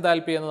ലാറ്റിസ്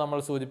എൻതാൽപ്പി എന്ന് നമ്മൾ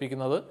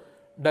സൂചിപ്പിക്കുന്നത്.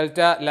 ഡെൽറ്റ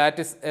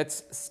ലാറ്റിസ് H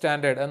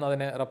സ്റ്റാൻഡേർഡ്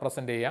എന്നതിനെ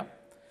റെപ്രസെൻ്റ് ചെയ്യാം.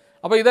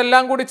 അപ്പോൾ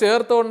ഇതെല്ലാം കൂടി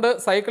ചേർത്തുകൊണ്ട്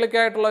സൈക്ലിക്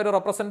ആയിട്ടുള്ള ഒരു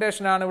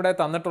റെപ്രസെൻറ്റേഷനാണ് ഇവിടെ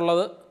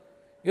തന്നിട്ടുള്ളത്.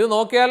 ഇത്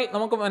നോക്കിയാൽ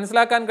നമുക്ക്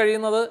മനസ്സിലാക്കാൻ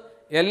കഴിയുന്നത്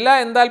എല്ലാ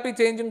എൻതാൽപ്പി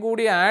ചേഞ്ചും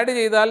കൂടി ആഡ്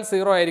ചെയ്താൽ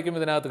 0 ആയിരിക്കും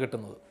ഇതിനകത്ത്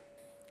കിട്ടുന്നത്.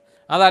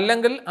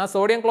 അതല്ലെങ്കിൽ ആ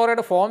സോഡിയം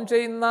ക്ലോറൈഡ് ഫോം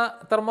ചെയ്യുന്ന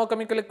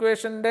തെർമോകെമിക്കൽ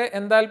ഇക്വേഷൻ്റെ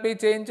എൻതാൽപ്പി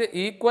ചേഞ്ച്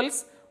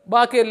ഈക്വൽസ്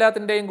ബാക്കി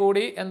എല്ലാത്തിൻ്റെയും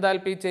കൂടി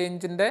എൻതാൽപ്പി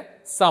ചേഞ്ചിൻ്റെ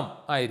സം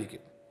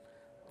ആയിരിക്കും.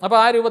 അപ്പോൾ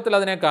ആ രൂപത്തിൽ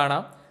അതിനെ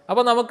കാണാം.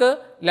 അപ്പോൾ നമുക്ക്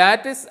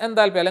ലാറ്റിസ്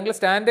എൻതാൽപ്പി അല്ലെങ്കിൽ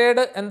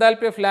സ്റ്റാൻഡേർഡ്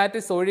എൻതാൽപ്പി ഓഫ്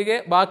ലാറ്റിസ് ഒഴികെ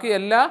ബാക്കി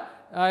എല്ലാ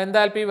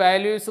എൻതാൽപ്പി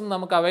വാല്യൂസും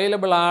നമുക്ക്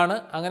അവൈലബിൾ ആണ്.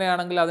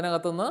 അങ്ങനെയാണെങ്കിൽ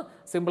അതിനകത്തുനിന്ന്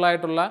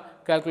സിമ്പിളായിട്ടുള്ള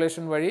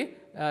കാൽക്കുലേഷൻ വഴി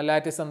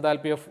lattice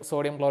enthalpy of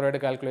sodium chloride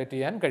calculate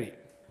ചെയ്യാൻ കഴിയും.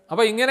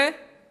 അപ്പോൾ ഇങ്ങനെ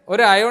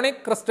ഒരു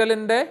അയോണിക്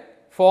ക്രിസ്റ്റലിൻ്റെ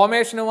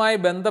ഫോർമേഷനുമായി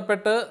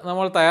ബന്ധപ്പെട്ട്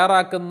നമ്മൾ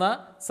തയ്യാറാക്കുന്ന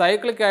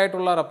സൈക്ലിക്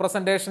ആയിട്ടുള്ള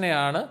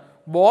റെപ്രസെൻറ്റേഷനെയാണ്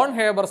ബോൺ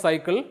ഹേബർ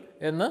സൈക്കിൾ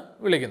എന്ന്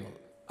വിളിക്കുന്നത്.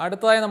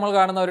 അടുത്തതായി നമ്മൾ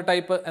കാണുന്ന ഒരു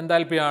ടൈപ്പ്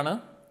എൻതാൽപ്പിയാണ്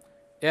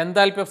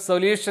എൻതാൽപ്പി ഓഫ്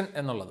സൊല്യൂഷൻ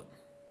എന്നുള്ളത്.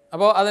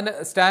 അപ്പോൾ അതിൻ്റെ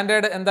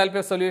സ്റ്റാൻഡേർഡ് എൻതാൽപ്പി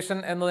ഓഫ് സൊല്യൂഷൻ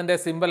എന്നതിൻ്റെ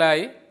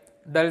സിമ്പിളായി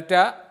ഡെൽറ്റ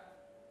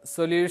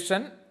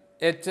സൊല്യൂഷൻ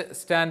H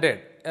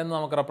സ്റ്റാൻഡേർഡ് എന്ന്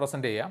നമുക്ക്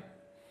റെപ്രസെൻ്റ് ചെയ്യാം.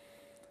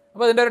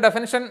 അപ്പോൾ ഇതിൻ്റെ ഒരു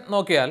ഡെഫിനിഷൻ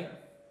നോക്കിയാൽ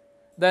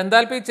the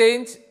enthalpy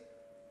change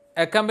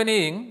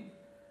അക്കമ്പനിയിങ്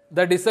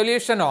the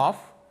dissolution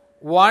of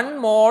 1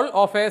 mall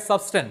of A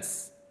substance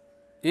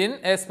in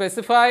A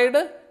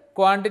specified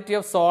quantity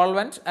of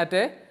solvent at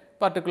A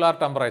particular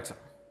temperature.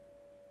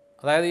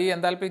 അതായത് ഈ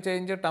എൻതാൽപ്പി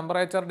ചേഞ്ച്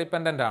ടെമ്പറേച്ചർ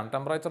ഡിപ്പെൻഡൻ്റ് ആണ്.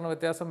 ടെമ്പറേച്ചറിന്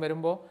വ്യത്യാസം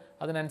വരുമ്പോൾ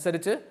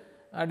അതിനനുസരിച്ച്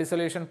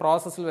ഡിസൊല്യൂഷൻ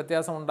പ്രോസസ്സിൽ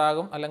വ്യത്യാസം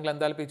ഉണ്ടാകും, അല്ലെങ്കിൽ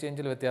എൻതാൽപ്പി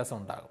ചേഞ്ചിൽ വ്യത്യാസം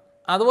ഉണ്ടാകും.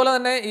 അതുപോലെ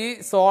തന്നെ ഈ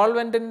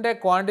സോൾവെൻറ്റിൻ്റെ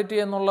ക്വാണ്ടിറ്റി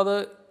എന്നുള്ളത്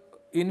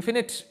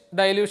ഇൻഫിനിറ്റ്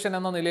ഡൈല്യൂഷൻ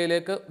എന്ന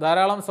നിലയിലേക്ക്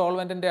ധാരാളം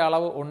സോൾവെൻറ്റിൻ്റെ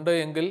അളവ് ഉണ്ട്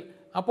എങ്കിൽ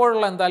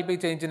അപ്പോഴുള്ള enthalpy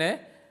ചേഞ്ചിനെ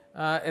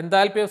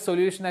enthalpy of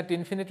solution at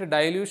infinite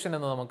dilution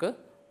എന്ന് നമുക്ക്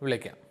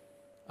വിളിക്കാം.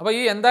 അപ്പോൾ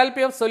ഈ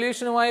എൻതാൽപ്പി ഓഫ്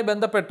സൊല്യൂഷനുമായി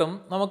ബന്ധപ്പെട്ടും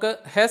നമുക്ക്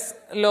ഹെസ്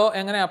ലോ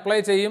എങ്ങനെ അപ്ലൈ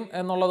ചെയ്യും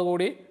എന്നുള്ളത്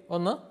കൂടി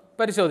ഒന്ന്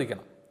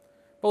പരിശോധിക്കണം.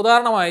 ഇപ്പോൾ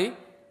ഉദാഹരണമായി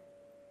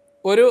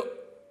ഒരു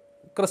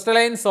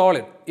ക്രിസ്റ്റലൈൻ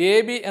സോളിഡ്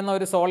AB എന്ന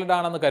ഒരു സോളിഡ്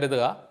ആണെന്ന്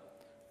കരുതുക.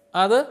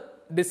 അത്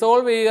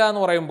ഡിസോൾവ് ചെയ്യുക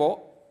എന്ന് പറയുമ്പോൾ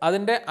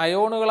അതിൻ്റെ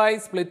അയോണുകളായി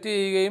സ്പ്ലിറ്റ്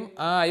ചെയ്യുകയും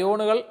ആ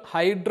അയോണുകൾ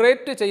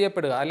ഹൈഡ്രേറ്റ്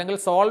ചെയ്യപ്പെടുക അല്ലെങ്കിൽ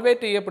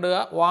സോൾവേറ്റ് ചെയ്യപ്പെടുക.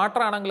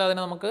 വാട്ടർ ആണെങ്കിൽ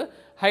അതിനെ നമുക്ക്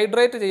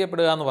ഹൈഡ്രേറ്റ്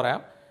ചെയ്യപ്പെടുക എന്ന്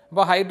പറയാം.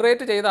 അപ്പോൾ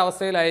ഹൈഡ്രേറ്റ് ചെയ്ത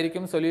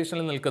അവസ്ഥയിലായിരിക്കും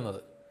സൊല്യൂഷനിൽ നിൽക്കുന്നത്.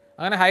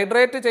 അങ്ങനെ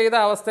ഹൈഡ്രേറ്റ് ചെയ്ത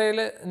അവസ്ഥയിൽ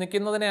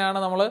നിൽക്കുന്നതിനെയാണ്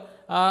നമ്മൾ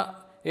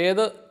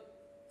ഏത്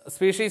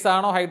സ്പീഷീസ്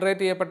ആണോ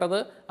ഹൈഡ്രേറ്റ് ചെയ്യപ്പെട്ടത്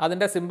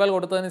അതിൻ്റെ സിമ്പൽ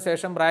കൊടുത്തതിന്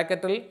ശേഷം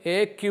ബ്രാക്കറ്റിൽ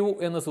AQ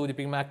എന്ന്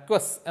സൂചിപ്പിക്കും.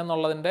 അക്വസ്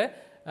എന്നുള്ളതിൻ്റെ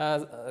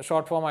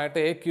ഷോർട്ട് ഫോം ആയിട്ട്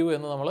AQ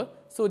എന്ന് നമ്മൾ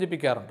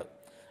സൂചിപ്പിക്കാറുണ്ട്.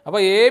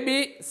 അപ്പോൾ AB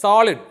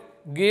solid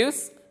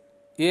gives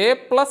A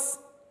plus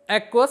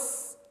aqueous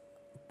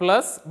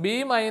plus B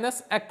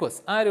minus aqueous.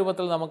 ആ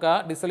രൂപത്തിൽ നമുക്ക് ആ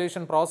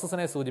ഡിസൊല്യൂഷൻ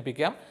പ്രോസസ്സിനെ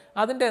സൂചിപ്പിക്കാം.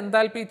 അതിൻ്റെ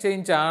എൻതാൽപ്പി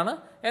ചേഞ്ച് ആണ്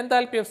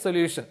enthalpy of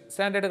solution.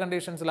 Standard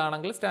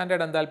കണ്ടീഷൻസിലാണെങ്കിൽ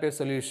standard enthalpy of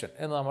solution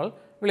എന്ന് നമ്മൾ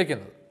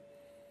വിളിക്കുന്നത്.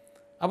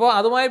 അപ്പോൾ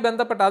അതുമായി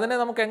ബന്ധപ്പെട്ട് അതിനെ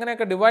നമുക്ക്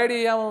എങ്ങനെയൊക്കെ ഡിവൈഡ്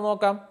ചെയ്യാമെന്ന്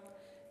നോക്കാം.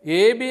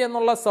 AB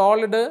എന്നുള്ള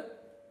സോളിഡ്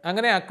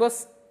അങ്ങനെ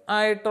അക്വസ്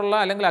ആയിട്ടുള്ള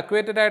അല്ലെങ്കിൽ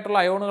അക്വേറ്റഡ് ആയിട്ടുള്ള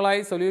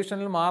അയോണുകളായി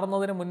സൊല്യൂഷനിൽ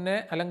മാറുന്നതിന് മുന്നേ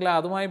അല്ലെങ്കിൽ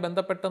അതുമായി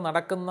ബന്ധപ്പെട്ട്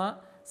നടക്കുന്ന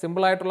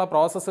സിമ്പിളായിട്ടുള്ള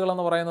പ്രോസസ്സുകൾ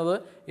എന്ന് പറയുന്നത്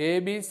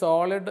AB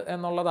സോളിഡ്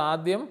എന്നുള്ളത്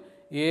ആദ്യം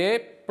A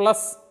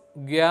plus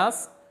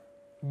gas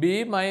B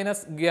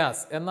minus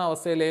gas എന്ന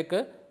അവസ്ഥയിലേക്ക്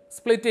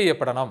സ്പ്ലിറ്റ്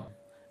ചെയ്യപ്പെടണം.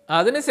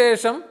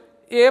 അതിനുശേഷം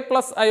A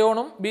പ്ലസ്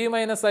അയോണും B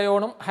മൈനസ്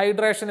അയോണും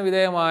ഹൈഡ്രേഷന്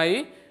വിധേയമായി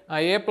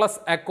A plus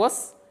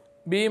aqueous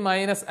B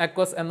minus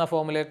aqueous എന്ന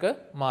ഫോമിലേക്ക്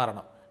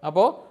മാറണം.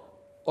 അപ്പോൾ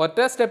ഒറ്റ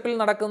സ്റ്റെപ്പിൽ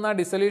നടക്കുന്ന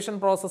ഡിസൊല്യൂഷൻ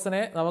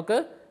പ്രോസസ്സിനെ നമുക്ക്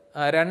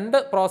രണ്ട്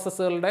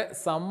പ്രോസസ്സുകളുടെ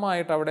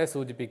സമ്മായിട്ട് അവിടെ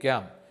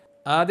സൂചിപ്പിക്കാം.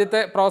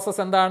 ആദ്യത്തെ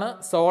പ്രോസസ്സ് എന്താണ്?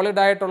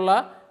 സോളിഡായിട്ടുള്ള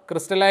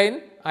ക്രിസ്റ്റലൈൻ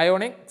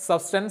അയോണിക്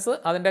സബ്സ്റ്റൻസ്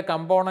അതിൻ്റെ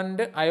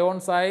കമ്പോണൻറ്റ്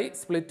അയോൺസായി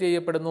സ്പ്ലിറ്റ്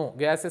ചെയ്യപ്പെടുന്നു,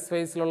 ഗ്യാസസ്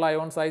ഫേസിലുള്ള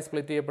അയോൺസായി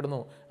സ്പ്ലിറ്റ്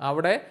ചെയ്യപ്പെടുന്നു.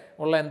 അവിടെ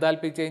ഉള്ള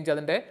എൻതാൽപ്പി ചേഞ്ച്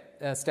അതിൻ്റെ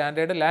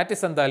സ്റ്റാൻഡേർഡ്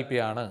ലാറ്റിസ്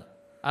എൻതാൽപ്പിയാണ്.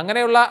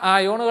 അങ്ങനെയുള്ള ആ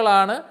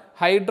അയോണുകളാണ്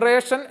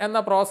ഹൈഡ്രേഷൻ എന്ന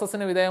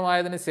പ്രോസസ്സിന്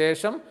വിധേയമായതിനു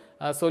ശേഷം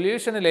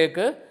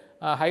സൊല്യൂഷനിലേക്ക്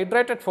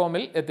ഹൈഡ്രേറ്റഡ്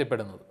ഫോമിൽ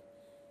എത്തിപ്പെടുന്നത്.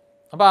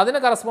 അപ്പോൾ അതിന്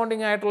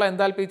കറസ്പോണ്ടിങ് ആയിട്ടുള്ള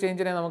എൻതാൽപ്പി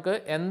ചേഞ്ചിനെ നമുക്ക്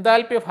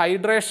എൻതാൽപ്പി ഓഫ്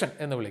ഹൈഡ്രേഷൻ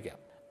എന്ന് വിളിക്കാം.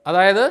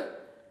 അതായത്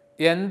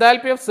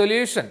enthalpy of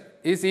solution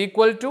is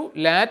equal to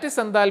lattice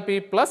enthalpy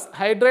plus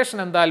hydration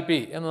enthalpy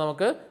എന്ന്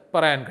നമുക്ക്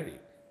പറയാൻ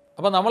കഴിയും.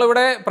 അപ്പോൾ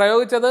നമ്മളിവിടെ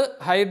പ്രയോഗിച്ചത്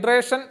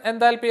ഹൈഡ്രേഷൻ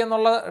എൻതാൽപ്പി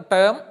എന്നുള്ള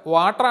ടേം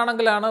വാട്ടർ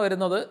ആണെങ്കിലാണ്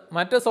വരുന്നത്.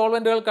 മറ്റ്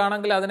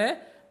സോൾവെൻറ്റുകൾക്കാണെങ്കിൽ അതിനെ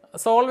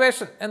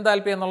സോൾവേഷൻ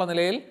എൻതാൽപ്പി എന്നുള്ള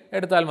നിലയിൽ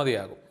എടുത്താൽ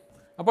മതിയാകും.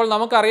 അപ്പോൾ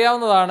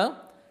നമുക്കറിയാവുന്നതാണ്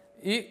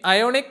ഈ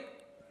അയോണിക്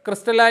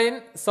ക്രിസ്റ്റലൈൻ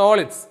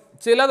സോളിഡ്സ്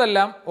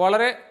ചിലതെല്ലാം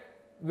വളരെ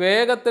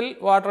വേഗത്തിൽ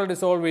വാട്ടർ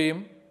ഡിസോൾവ് ചെയ്യും,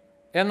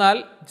 എന്നാൽ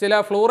ചില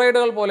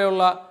ഫ്ലൂറൈഡുകൾ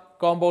പോലെയുള്ള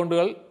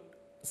കോമ്പൗണ്ടുകൾ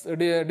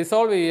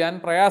ഡിസോൾവ് ചെയ്യാൻ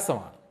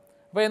പ്രയാസമാണ്.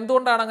 അപ്പോൾ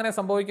എന്തുകൊണ്ടാണ് അങ്ങനെ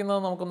സംഭവിക്കുന്നത്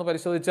നമുക്കൊന്ന്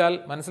പരിശോധിച്ചാൽ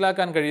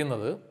മനസ്സിലാക്കാൻ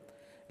കഴിയുന്നത്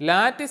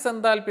ലാറ്റിസ്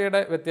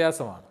എൻതാൽപ്പിയുടെ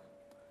വ്യത്യാസമാണ്.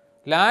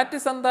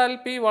 ലാറ്റിസ്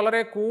എൻതാൽപ്പി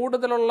വളരെ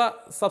കൂടുതലുള്ള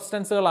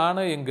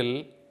സബ്സ്റ്റൻസുകളാണ് എങ്കിൽ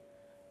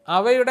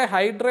അവയുടെ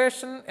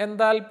ഹൈഡ്രേഷൻ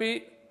എൻതാൽപ്പി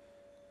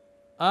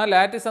ആ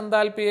ലാറ്റിസ്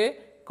എൻതാൽപ്പിയെ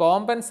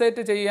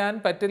കോമ്പൻസേറ്റ് ചെയ്യാൻ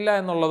പറ്റില്ല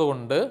എന്നുള്ളത്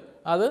കൊണ്ട്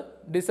അത്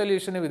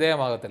ഡിസൊല്യൂഷന്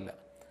വിധേയമാകത്തില്ല.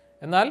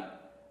 എന്നാൽ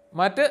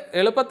മറ്റ്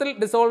എളുപ്പത്തിൽ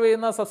ഡിസോൾവ്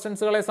ചെയ്യുന്ന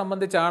സബ്സ്റ്റൻസുകളെ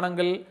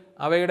സംബന്ധിച്ചാണെങ്കിൽ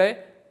അവയുടെ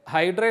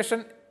ഹൈഡ്രേഷൻ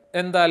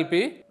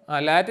എൻതാൽപ്പി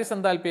ലാറ്റിസ്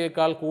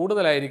എൻതാൽപ്പിയേക്കാൾ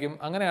കൂടുതലായിരിക്കും.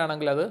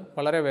 അങ്ങനെയാണെങ്കിൽ അത്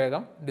വളരെ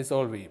വേഗം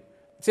ഡിസോൾവ് ചെയ്യും.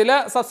 ചില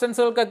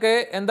സബ്സ്റ്റൻസുകൾക്കൊക്കെ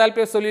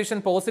എൻതാൽപ്പി ഓഫ് സൊല്യൂഷൻ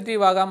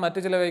പോസിറ്റീവ് ആകാം, മറ്റു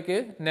ചിലവയ്ക്ക്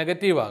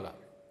നെഗറ്റീവ് ആകാം.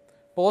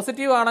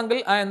 പോസിറ്റീവ് ആണെങ്കിൽ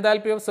ആ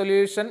എൻതാൽപ്പി ഓഫ്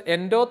സൊല്യൂഷൻ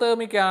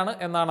എൻഡോതേർമിക് ആണ്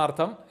എന്നാണ്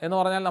അർത്ഥം. എന്ന്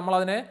പറഞ്ഞാൽ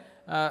നമ്മളതിനെ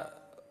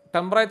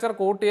ടെമ്പറേച്ചർ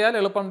കൂട്ടിയാൽ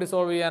എളുപ്പം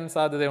ഡിസോൾവ് ചെയ്യാൻ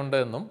സാധ്യതയുണ്ട്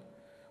എന്നും,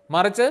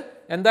 മറിച്ച്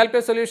എൻതാൽപ്പി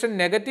ഓഫ് സൊല്യൂഷൻ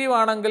നെഗറ്റീവ്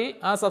ആണെങ്കിൽ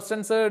ആ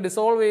സബ്സ്റ്റൻസ്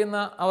ഡിസോൾവ് ചെയ്യുന്ന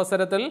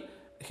അവസരത്തിൽ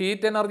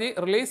ഹീറ്റ് എനർജി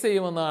റിലീസ്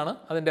ചെയ്യുമെന്നാണ്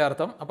അതിൻ്റെ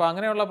അർത്ഥം. അപ്പോൾ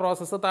അങ്ങനെയുള്ള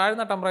പ്രോസസ്സ്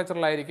താഴ്ന്ന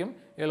ടെമ്പറേച്ചറിലായിരിക്കും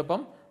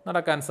എളുപ്പം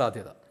നടക്കാൻ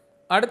സാധ്യത.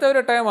 അടുത്ത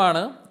ഒരു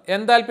ടേമാണ്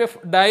എൻതാൽപ്പി ഓഫ്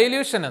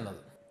ഡൈല്യൂഷൻ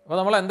എന്നത്. അപ്പോൾ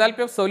നമ്മൾ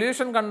എൻതാൽപ്പി ഓഫ്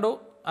സൊല്യൂഷൻ കണ്ടു,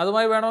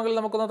 അതുമായി വേണമെങ്കിൽ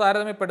നമുക്കൊന്ന്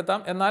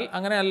താരതമ്യപ്പെടുത്താം. എന്നാൽ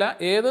അങ്ങനെയല്ല,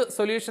 ഏത്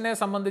സൊല്യൂഷനെ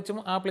സംബന്ധിച്ചും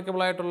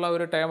ആപ്ലിക്കബിൾ ആയിട്ടുള്ള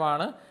ഒരു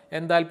ടേമാണ്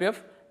എൻതാൽപ്പി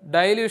ഓഫ്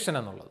ഡൈല്യൂഷൻ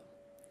എന്നുള്ളത്.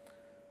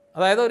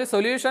 അതായത് ഒരു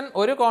സൊല്യൂഷൻ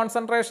ഒരു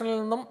കോൺസെൻട്രേഷനിൽ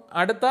നിന്നും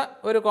അടുത്ത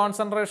ഒരു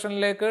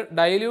കോൺസെൻട്രേഷനിലേക്ക്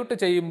ഡൈല്യൂട്ട്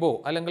ചെയ്യുമ്പോൾ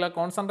അല്ലെങ്കിൽ ആ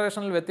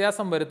കോൺസെൻട്രേഷനിൽ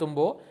വ്യത്യാസം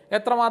വരുത്തുമ്പോൾ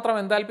എത്രമാത്രം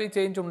എൻതാൽപ്പി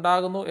ചേഞ്ച്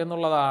ഉണ്ടാകുന്നു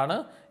എന്നുള്ളതാണ്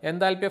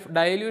എൻതാൽപ്പി ഓഫ്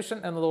ഡൈല്യൂഷൻ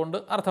എന്നതുകൊണ്ട്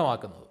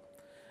അർത്ഥമാക്കുന്നത്.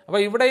 അപ്പോൾ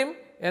ഇവിടെയും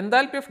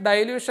എൻതാൽപ്പി ഓഫ്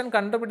ഡൈല്യൂഷൻ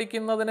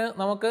കണ്ടുപിടിക്കുന്നതിന്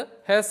നമുക്ക്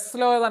ഹെസ്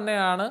ലോ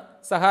തന്നെയാണ്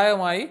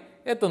സഹായമായി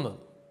എത്തുന്നത്.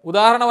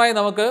 ഉദാഹരണമായി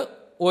നമുക്ക്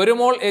 1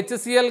 മോൾ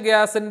HCl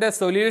ഗ്യാസിൻ്റെ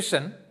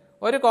സൊല്യൂഷൻ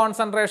ഒരു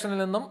കോൺസെൻട്രേഷനിൽ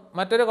നിന്നും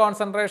മറ്റൊരു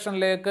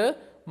കോൺസെൻട്രേഷനിലേക്ക്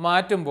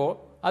മാറ്റുമ്പോൾ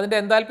അതിൻ്റെ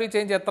എൻതാൽപ്പി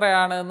ചേഞ്ച്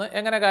എത്രയാണ് എന്ന്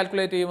എങ്ങനെ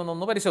കാൽക്കുലേറ്റ്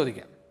ചെയ്യുമെന്നൊന്ന്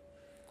പരിശോധിക്കാം.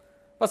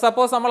 അപ്പോൾ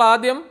സപ്പോസ് നമ്മൾ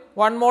ആദ്യം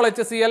 1 മോൾ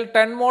HCl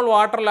 10 മോൾ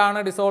വാട്ടറിലാണ്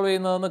ഡിസോൾവ്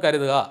ചെയ്യുന്നതെന്ന്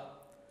കരുതുക.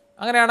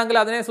 അങ്ങനെയാണെങ്കിൽ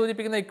അതിനെ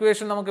സൂചിപ്പിക്കുന്ന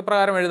ഇക്വേഷൻ നമുക്ക്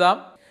ഇപ്രകാരം എഴുതാം: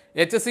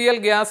 HCl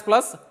gas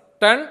plus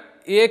 10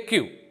 AQ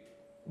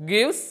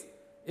gives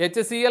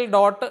HCl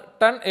dot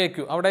 10 AQ.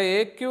 അവിടെ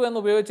AQ എന്ന്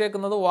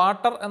ഉപയോഗിച്ചേക്കുന്നത്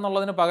വാട്ടർ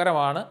എന്നുള്ളതിന്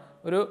പകരമാണ്,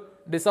 ഒരു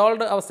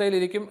ഡിസോൾവ്ഡ്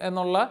അവസ്ഥയിലിരിക്കും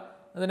എന്നുള്ള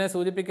ഇതിനെ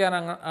സൂചിപ്പിക്കാൻ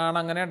ആണ്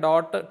അങ്ങനെ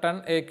ഡോട്ട് 10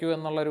 AQ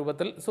എന്നുള്ള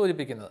രൂപത്തിൽ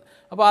സൂചിപ്പിക്കുന്നത്.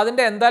 അപ്പോൾ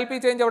അതിൻ്റെ എൻതാൽപ്പി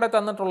ചേഞ്ച് അവിടെ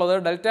തന്നിട്ടുള്ളത്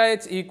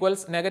ΔH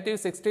ഈക്വൽസ്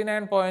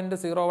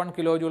 -69.01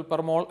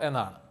 kJ/mol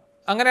എന്നാണ്.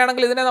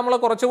 അങ്ങനെയാണെങ്കിൽ ഇതിനെ നമ്മൾ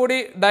കുറച്ചുകൂടി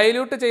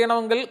ഡൈല്യൂട്ട്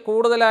ചെയ്യണമെങ്കിൽ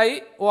കൂടുതലായി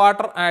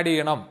വാട്ടർ ആഡ്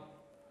ചെയ്യണം.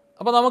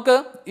 അപ്പോൾ നമുക്ക്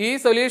ഈ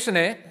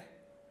സൊല്യൂഷനെ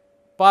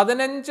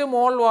 15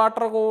 മോൾ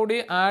വാട്ടർ കൂടി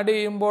ആഡ്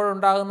ചെയ്യുമ്പോൾ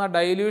ഉണ്ടാകുന്ന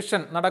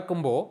ഡൈല്യൂഷൻ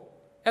നടക്കുമ്പോൾ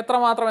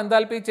എത്രമാത്രം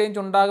എൻതാൽപ്പി ചേഞ്ച്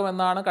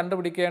ഉണ്ടാകുമെന്നാണ്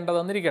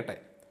കണ്ടുപിടിക്കേണ്ടതെന്നിരിക്കട്ടെ.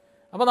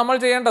 അപ്പോൾ നമ്മൾ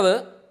ചെയ്യേണ്ടത്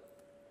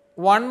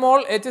 1 മോൾ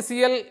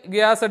HCl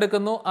ഗ്യാസ്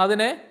എടുക്കുന്നു,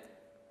 അതിനെ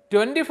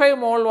 25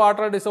 മോൾ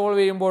വാട്ടർ ഡിസോൾവ്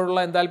ചെയ്യുമ്പോഴുള്ള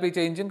എൻതാൽപ്പി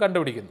ചേഞ്ചും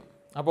കണ്ടുപിടിക്കുന്നു.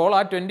 അപ്പോൾ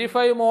ആ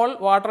 25 മോൾ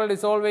വാട്ടർ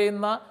ഡിസോൾവ്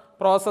ചെയ്യുന്ന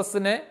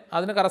പ്രോസസ്സിനെ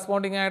അതിന്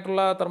കറസ്പോണ്ടിങ്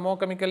ആയിട്ടുള്ള തെർമോ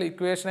കെമിക്കൽ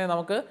ഇക്വേഷനെ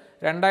നമുക്ക്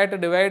രണ്ടായിട്ട്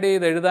ഡിവൈഡ്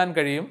ചെയ്ത് എഴുതാൻ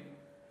കഴിയും.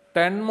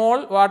 10 മോൾ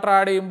വാട്ടർ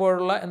ആഡ്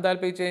ചെയ്യുമ്പോഴുള്ള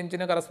എൻതാൽപ്പി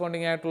ചേഞ്ചിന്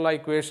കറസ്പോണ്ടിങ് ആയിട്ടുള്ള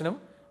ഇക്വേഷനും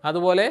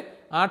അതുപോലെ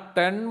ആ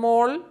 10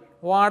 മോൾ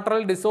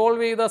വാട്ടറിൽ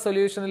ഡിസോൾവ് ചെയ്ത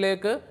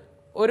സൊല്യൂഷനിലേക്ക്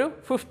ഒരു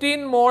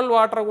 15 മോൾ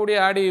വാട്ടർ കൂടി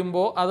ആഡ്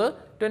ചെയ്യുമ്പോൾ അത്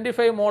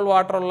 25 മോൾ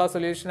വാട്ടറുള്ള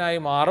സൊല്യൂഷനായി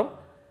മാറും.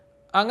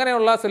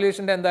 അങ്ങനെയുള്ള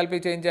സൊല്യൂഷൻ്റെ എൻതാൽപ്പി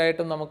ചേഞ്ച്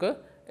ആയിട്ടും നമുക്ക്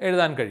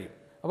എഴുതാൻ കഴിയും.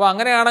 അപ്പോൾ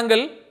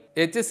അങ്ങനെയാണെങ്കിൽ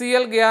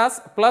HCl gas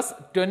plus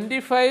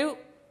 25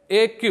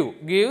 AQ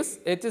gives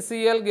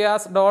HCl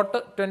gas dot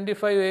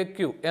 25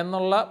 AQ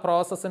എന്നുള്ള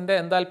പ്രോസസ്സിൻ്റെ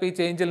എൻതാൽപ്പി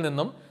ചേഞ്ചിൽ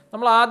നിന്നും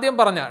നമ്മൾ ആദ്യം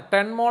പറഞ്ഞ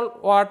 10 മോൾ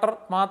വാട്ടർ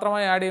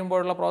മാത്രമായി ആഡ്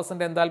ചെയ്യുമ്പോഴുള്ള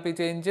പ്രോസസ്സിൻ്റെ എൻതാൽപ്പി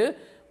ചേഞ്ച്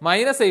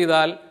മൈനസ്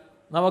ചെയ്താൽ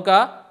നമുക്ക്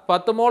ആ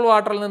 10 മോൾ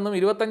വാട്ടറിൽ നിന്നും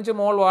 25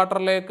 മോൾ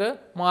വാട്ടറിലേക്ക്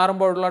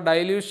മാറുമ്പോഴുള്ള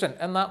ഡൈല്യൂഷൻ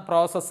എന്ന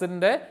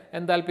പ്രോസസ്സിൻ്റെ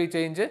എൻതാൽപ്പി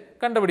ചേഞ്ച്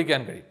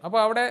കണ്ടുപിടിക്കാൻ കഴിയും. അപ്പോൾ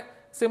അവിടെ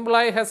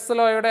സിമ്പിളായി ഹെസ്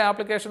ലോയുടെ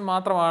ആപ്ലിക്കേഷൻ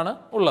മാത്രമാണ്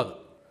ഉള്ളത്.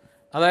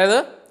 അതായത്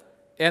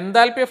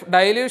എൻതാൽപ്പി ഓഫ്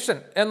ഡൈല്യൂഷൻ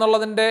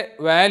എന്നുള്ളതിൻ്റെ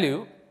വാല്യൂ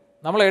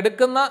നമ്മൾ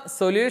എടുക്കുന്ന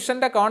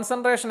സൊല്യൂഷൻ്റെ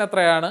കോൺസെൻട്രേഷൻ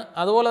എത്രയാണ്,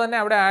 അതുപോലെ തന്നെ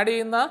അവിടെ ആഡ്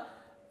ചെയ്യുന്ന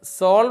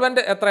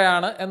സോൾവെൻറ്റ്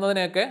എത്രയാണ്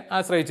എന്നതിനെയൊക്കെ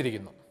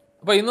ആശ്രയിച്ചിരിക്കുന്നു.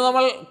 അപ്പോൾ ഇന്ന്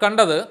നമ്മൾ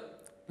കണ്ടത്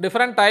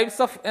ഡിഫറെൻറ്റ് ടൈപ്സ്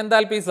ഓഫ്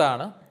എൻതാൽപ്പീസ്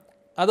ആണ്.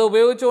 അത്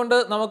ഉപയോഗിച്ചുകൊണ്ട്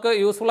നമുക്ക്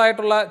യൂസ്ഫുൾ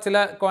ആയിട്ടുള്ള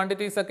ചില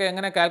ക്വാണ്ടിറ്റീസൊക്കെ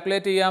എങ്ങനെ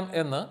കാൽക്കുലേറ്റ് ചെയ്യാം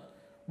എന്ന്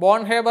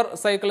ബോൺ ഹേബർ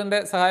സൈക്കിളിൻ്റെ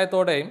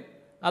സഹായത്തോടെയും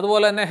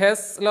അതുപോലെ തന്നെ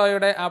ഹെസ്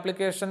ലോയുടെ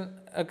ആപ്ലിക്കേഷൻ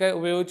ഒക്കെ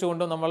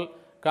ഉപയോഗിച്ചുകൊണ്ടും നമ്മൾ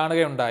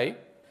കാണുകയുണ്ടായി.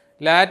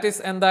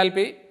 Lattice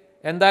enthalpy,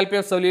 enthalpy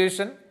of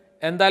solution,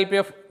 enthalpy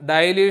of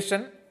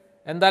dilution,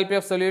 enthalpy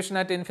of solution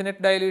at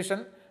infinite dilution,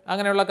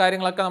 അങ്ങനെയുള്ള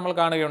കാര്യങ്ങളൊക്കെ നമ്മൾ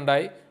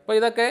കാണുകയുണ്ടായി. അപ്പോൾ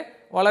ഇതൊക്കെ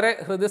വളരെ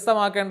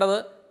ഹൃദിസ്ഥമാക്കേണ്ടത്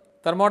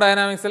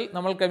തെർമോഡൈനാമിക്സിൽ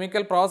നമ്മൾ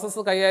കെമിക്കൽ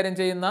പ്രോസസ്സ് കൈകാര്യം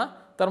ചെയ്യുന്ന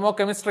തെർമോ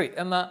കെമിസ്ട്രി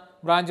എന്ന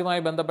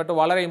ബ്രാഞ്ചുമായി ബന്ധപ്പെട്ട്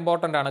വളരെ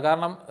ഇമ്പോർട്ടൻ്റ് ആണ്.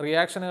 കാരണം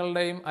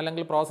റിയാക്ഷനുകളുടെയും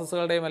അല്ലെങ്കിൽ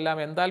പ്രോസസ്സുകളുടെയും എല്ലാം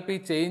എൻതാൽപ്പി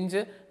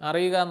ചേഞ്ച്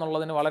അറിയുക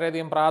എന്നുള്ളതിന്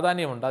വളരെയധികം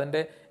പ്രാധാന്യമുണ്ട്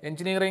അതിൻ്റെ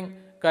എഞ്ചിനീയറിംഗ്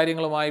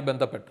കാര്യങ്ങളുമായി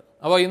ബന്ധപ്പെട്ട്.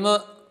 അപ്പോൾ ഇന്ന്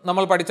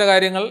നമ്മൾ പഠിച്ച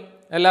കാര്യങ്ങൾ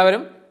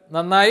എല്ലാവരും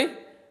നന്നായി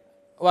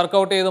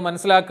വർക്കൗട്ട് ചെയ്ത്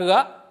മനസ്സിലാക്കുക.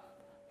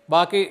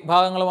 ബാക്കി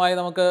ഭാഗങ്ങളുമായി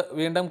നമുക്ക്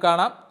വീണ്ടും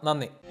കാണാം.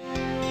 നന്ദി.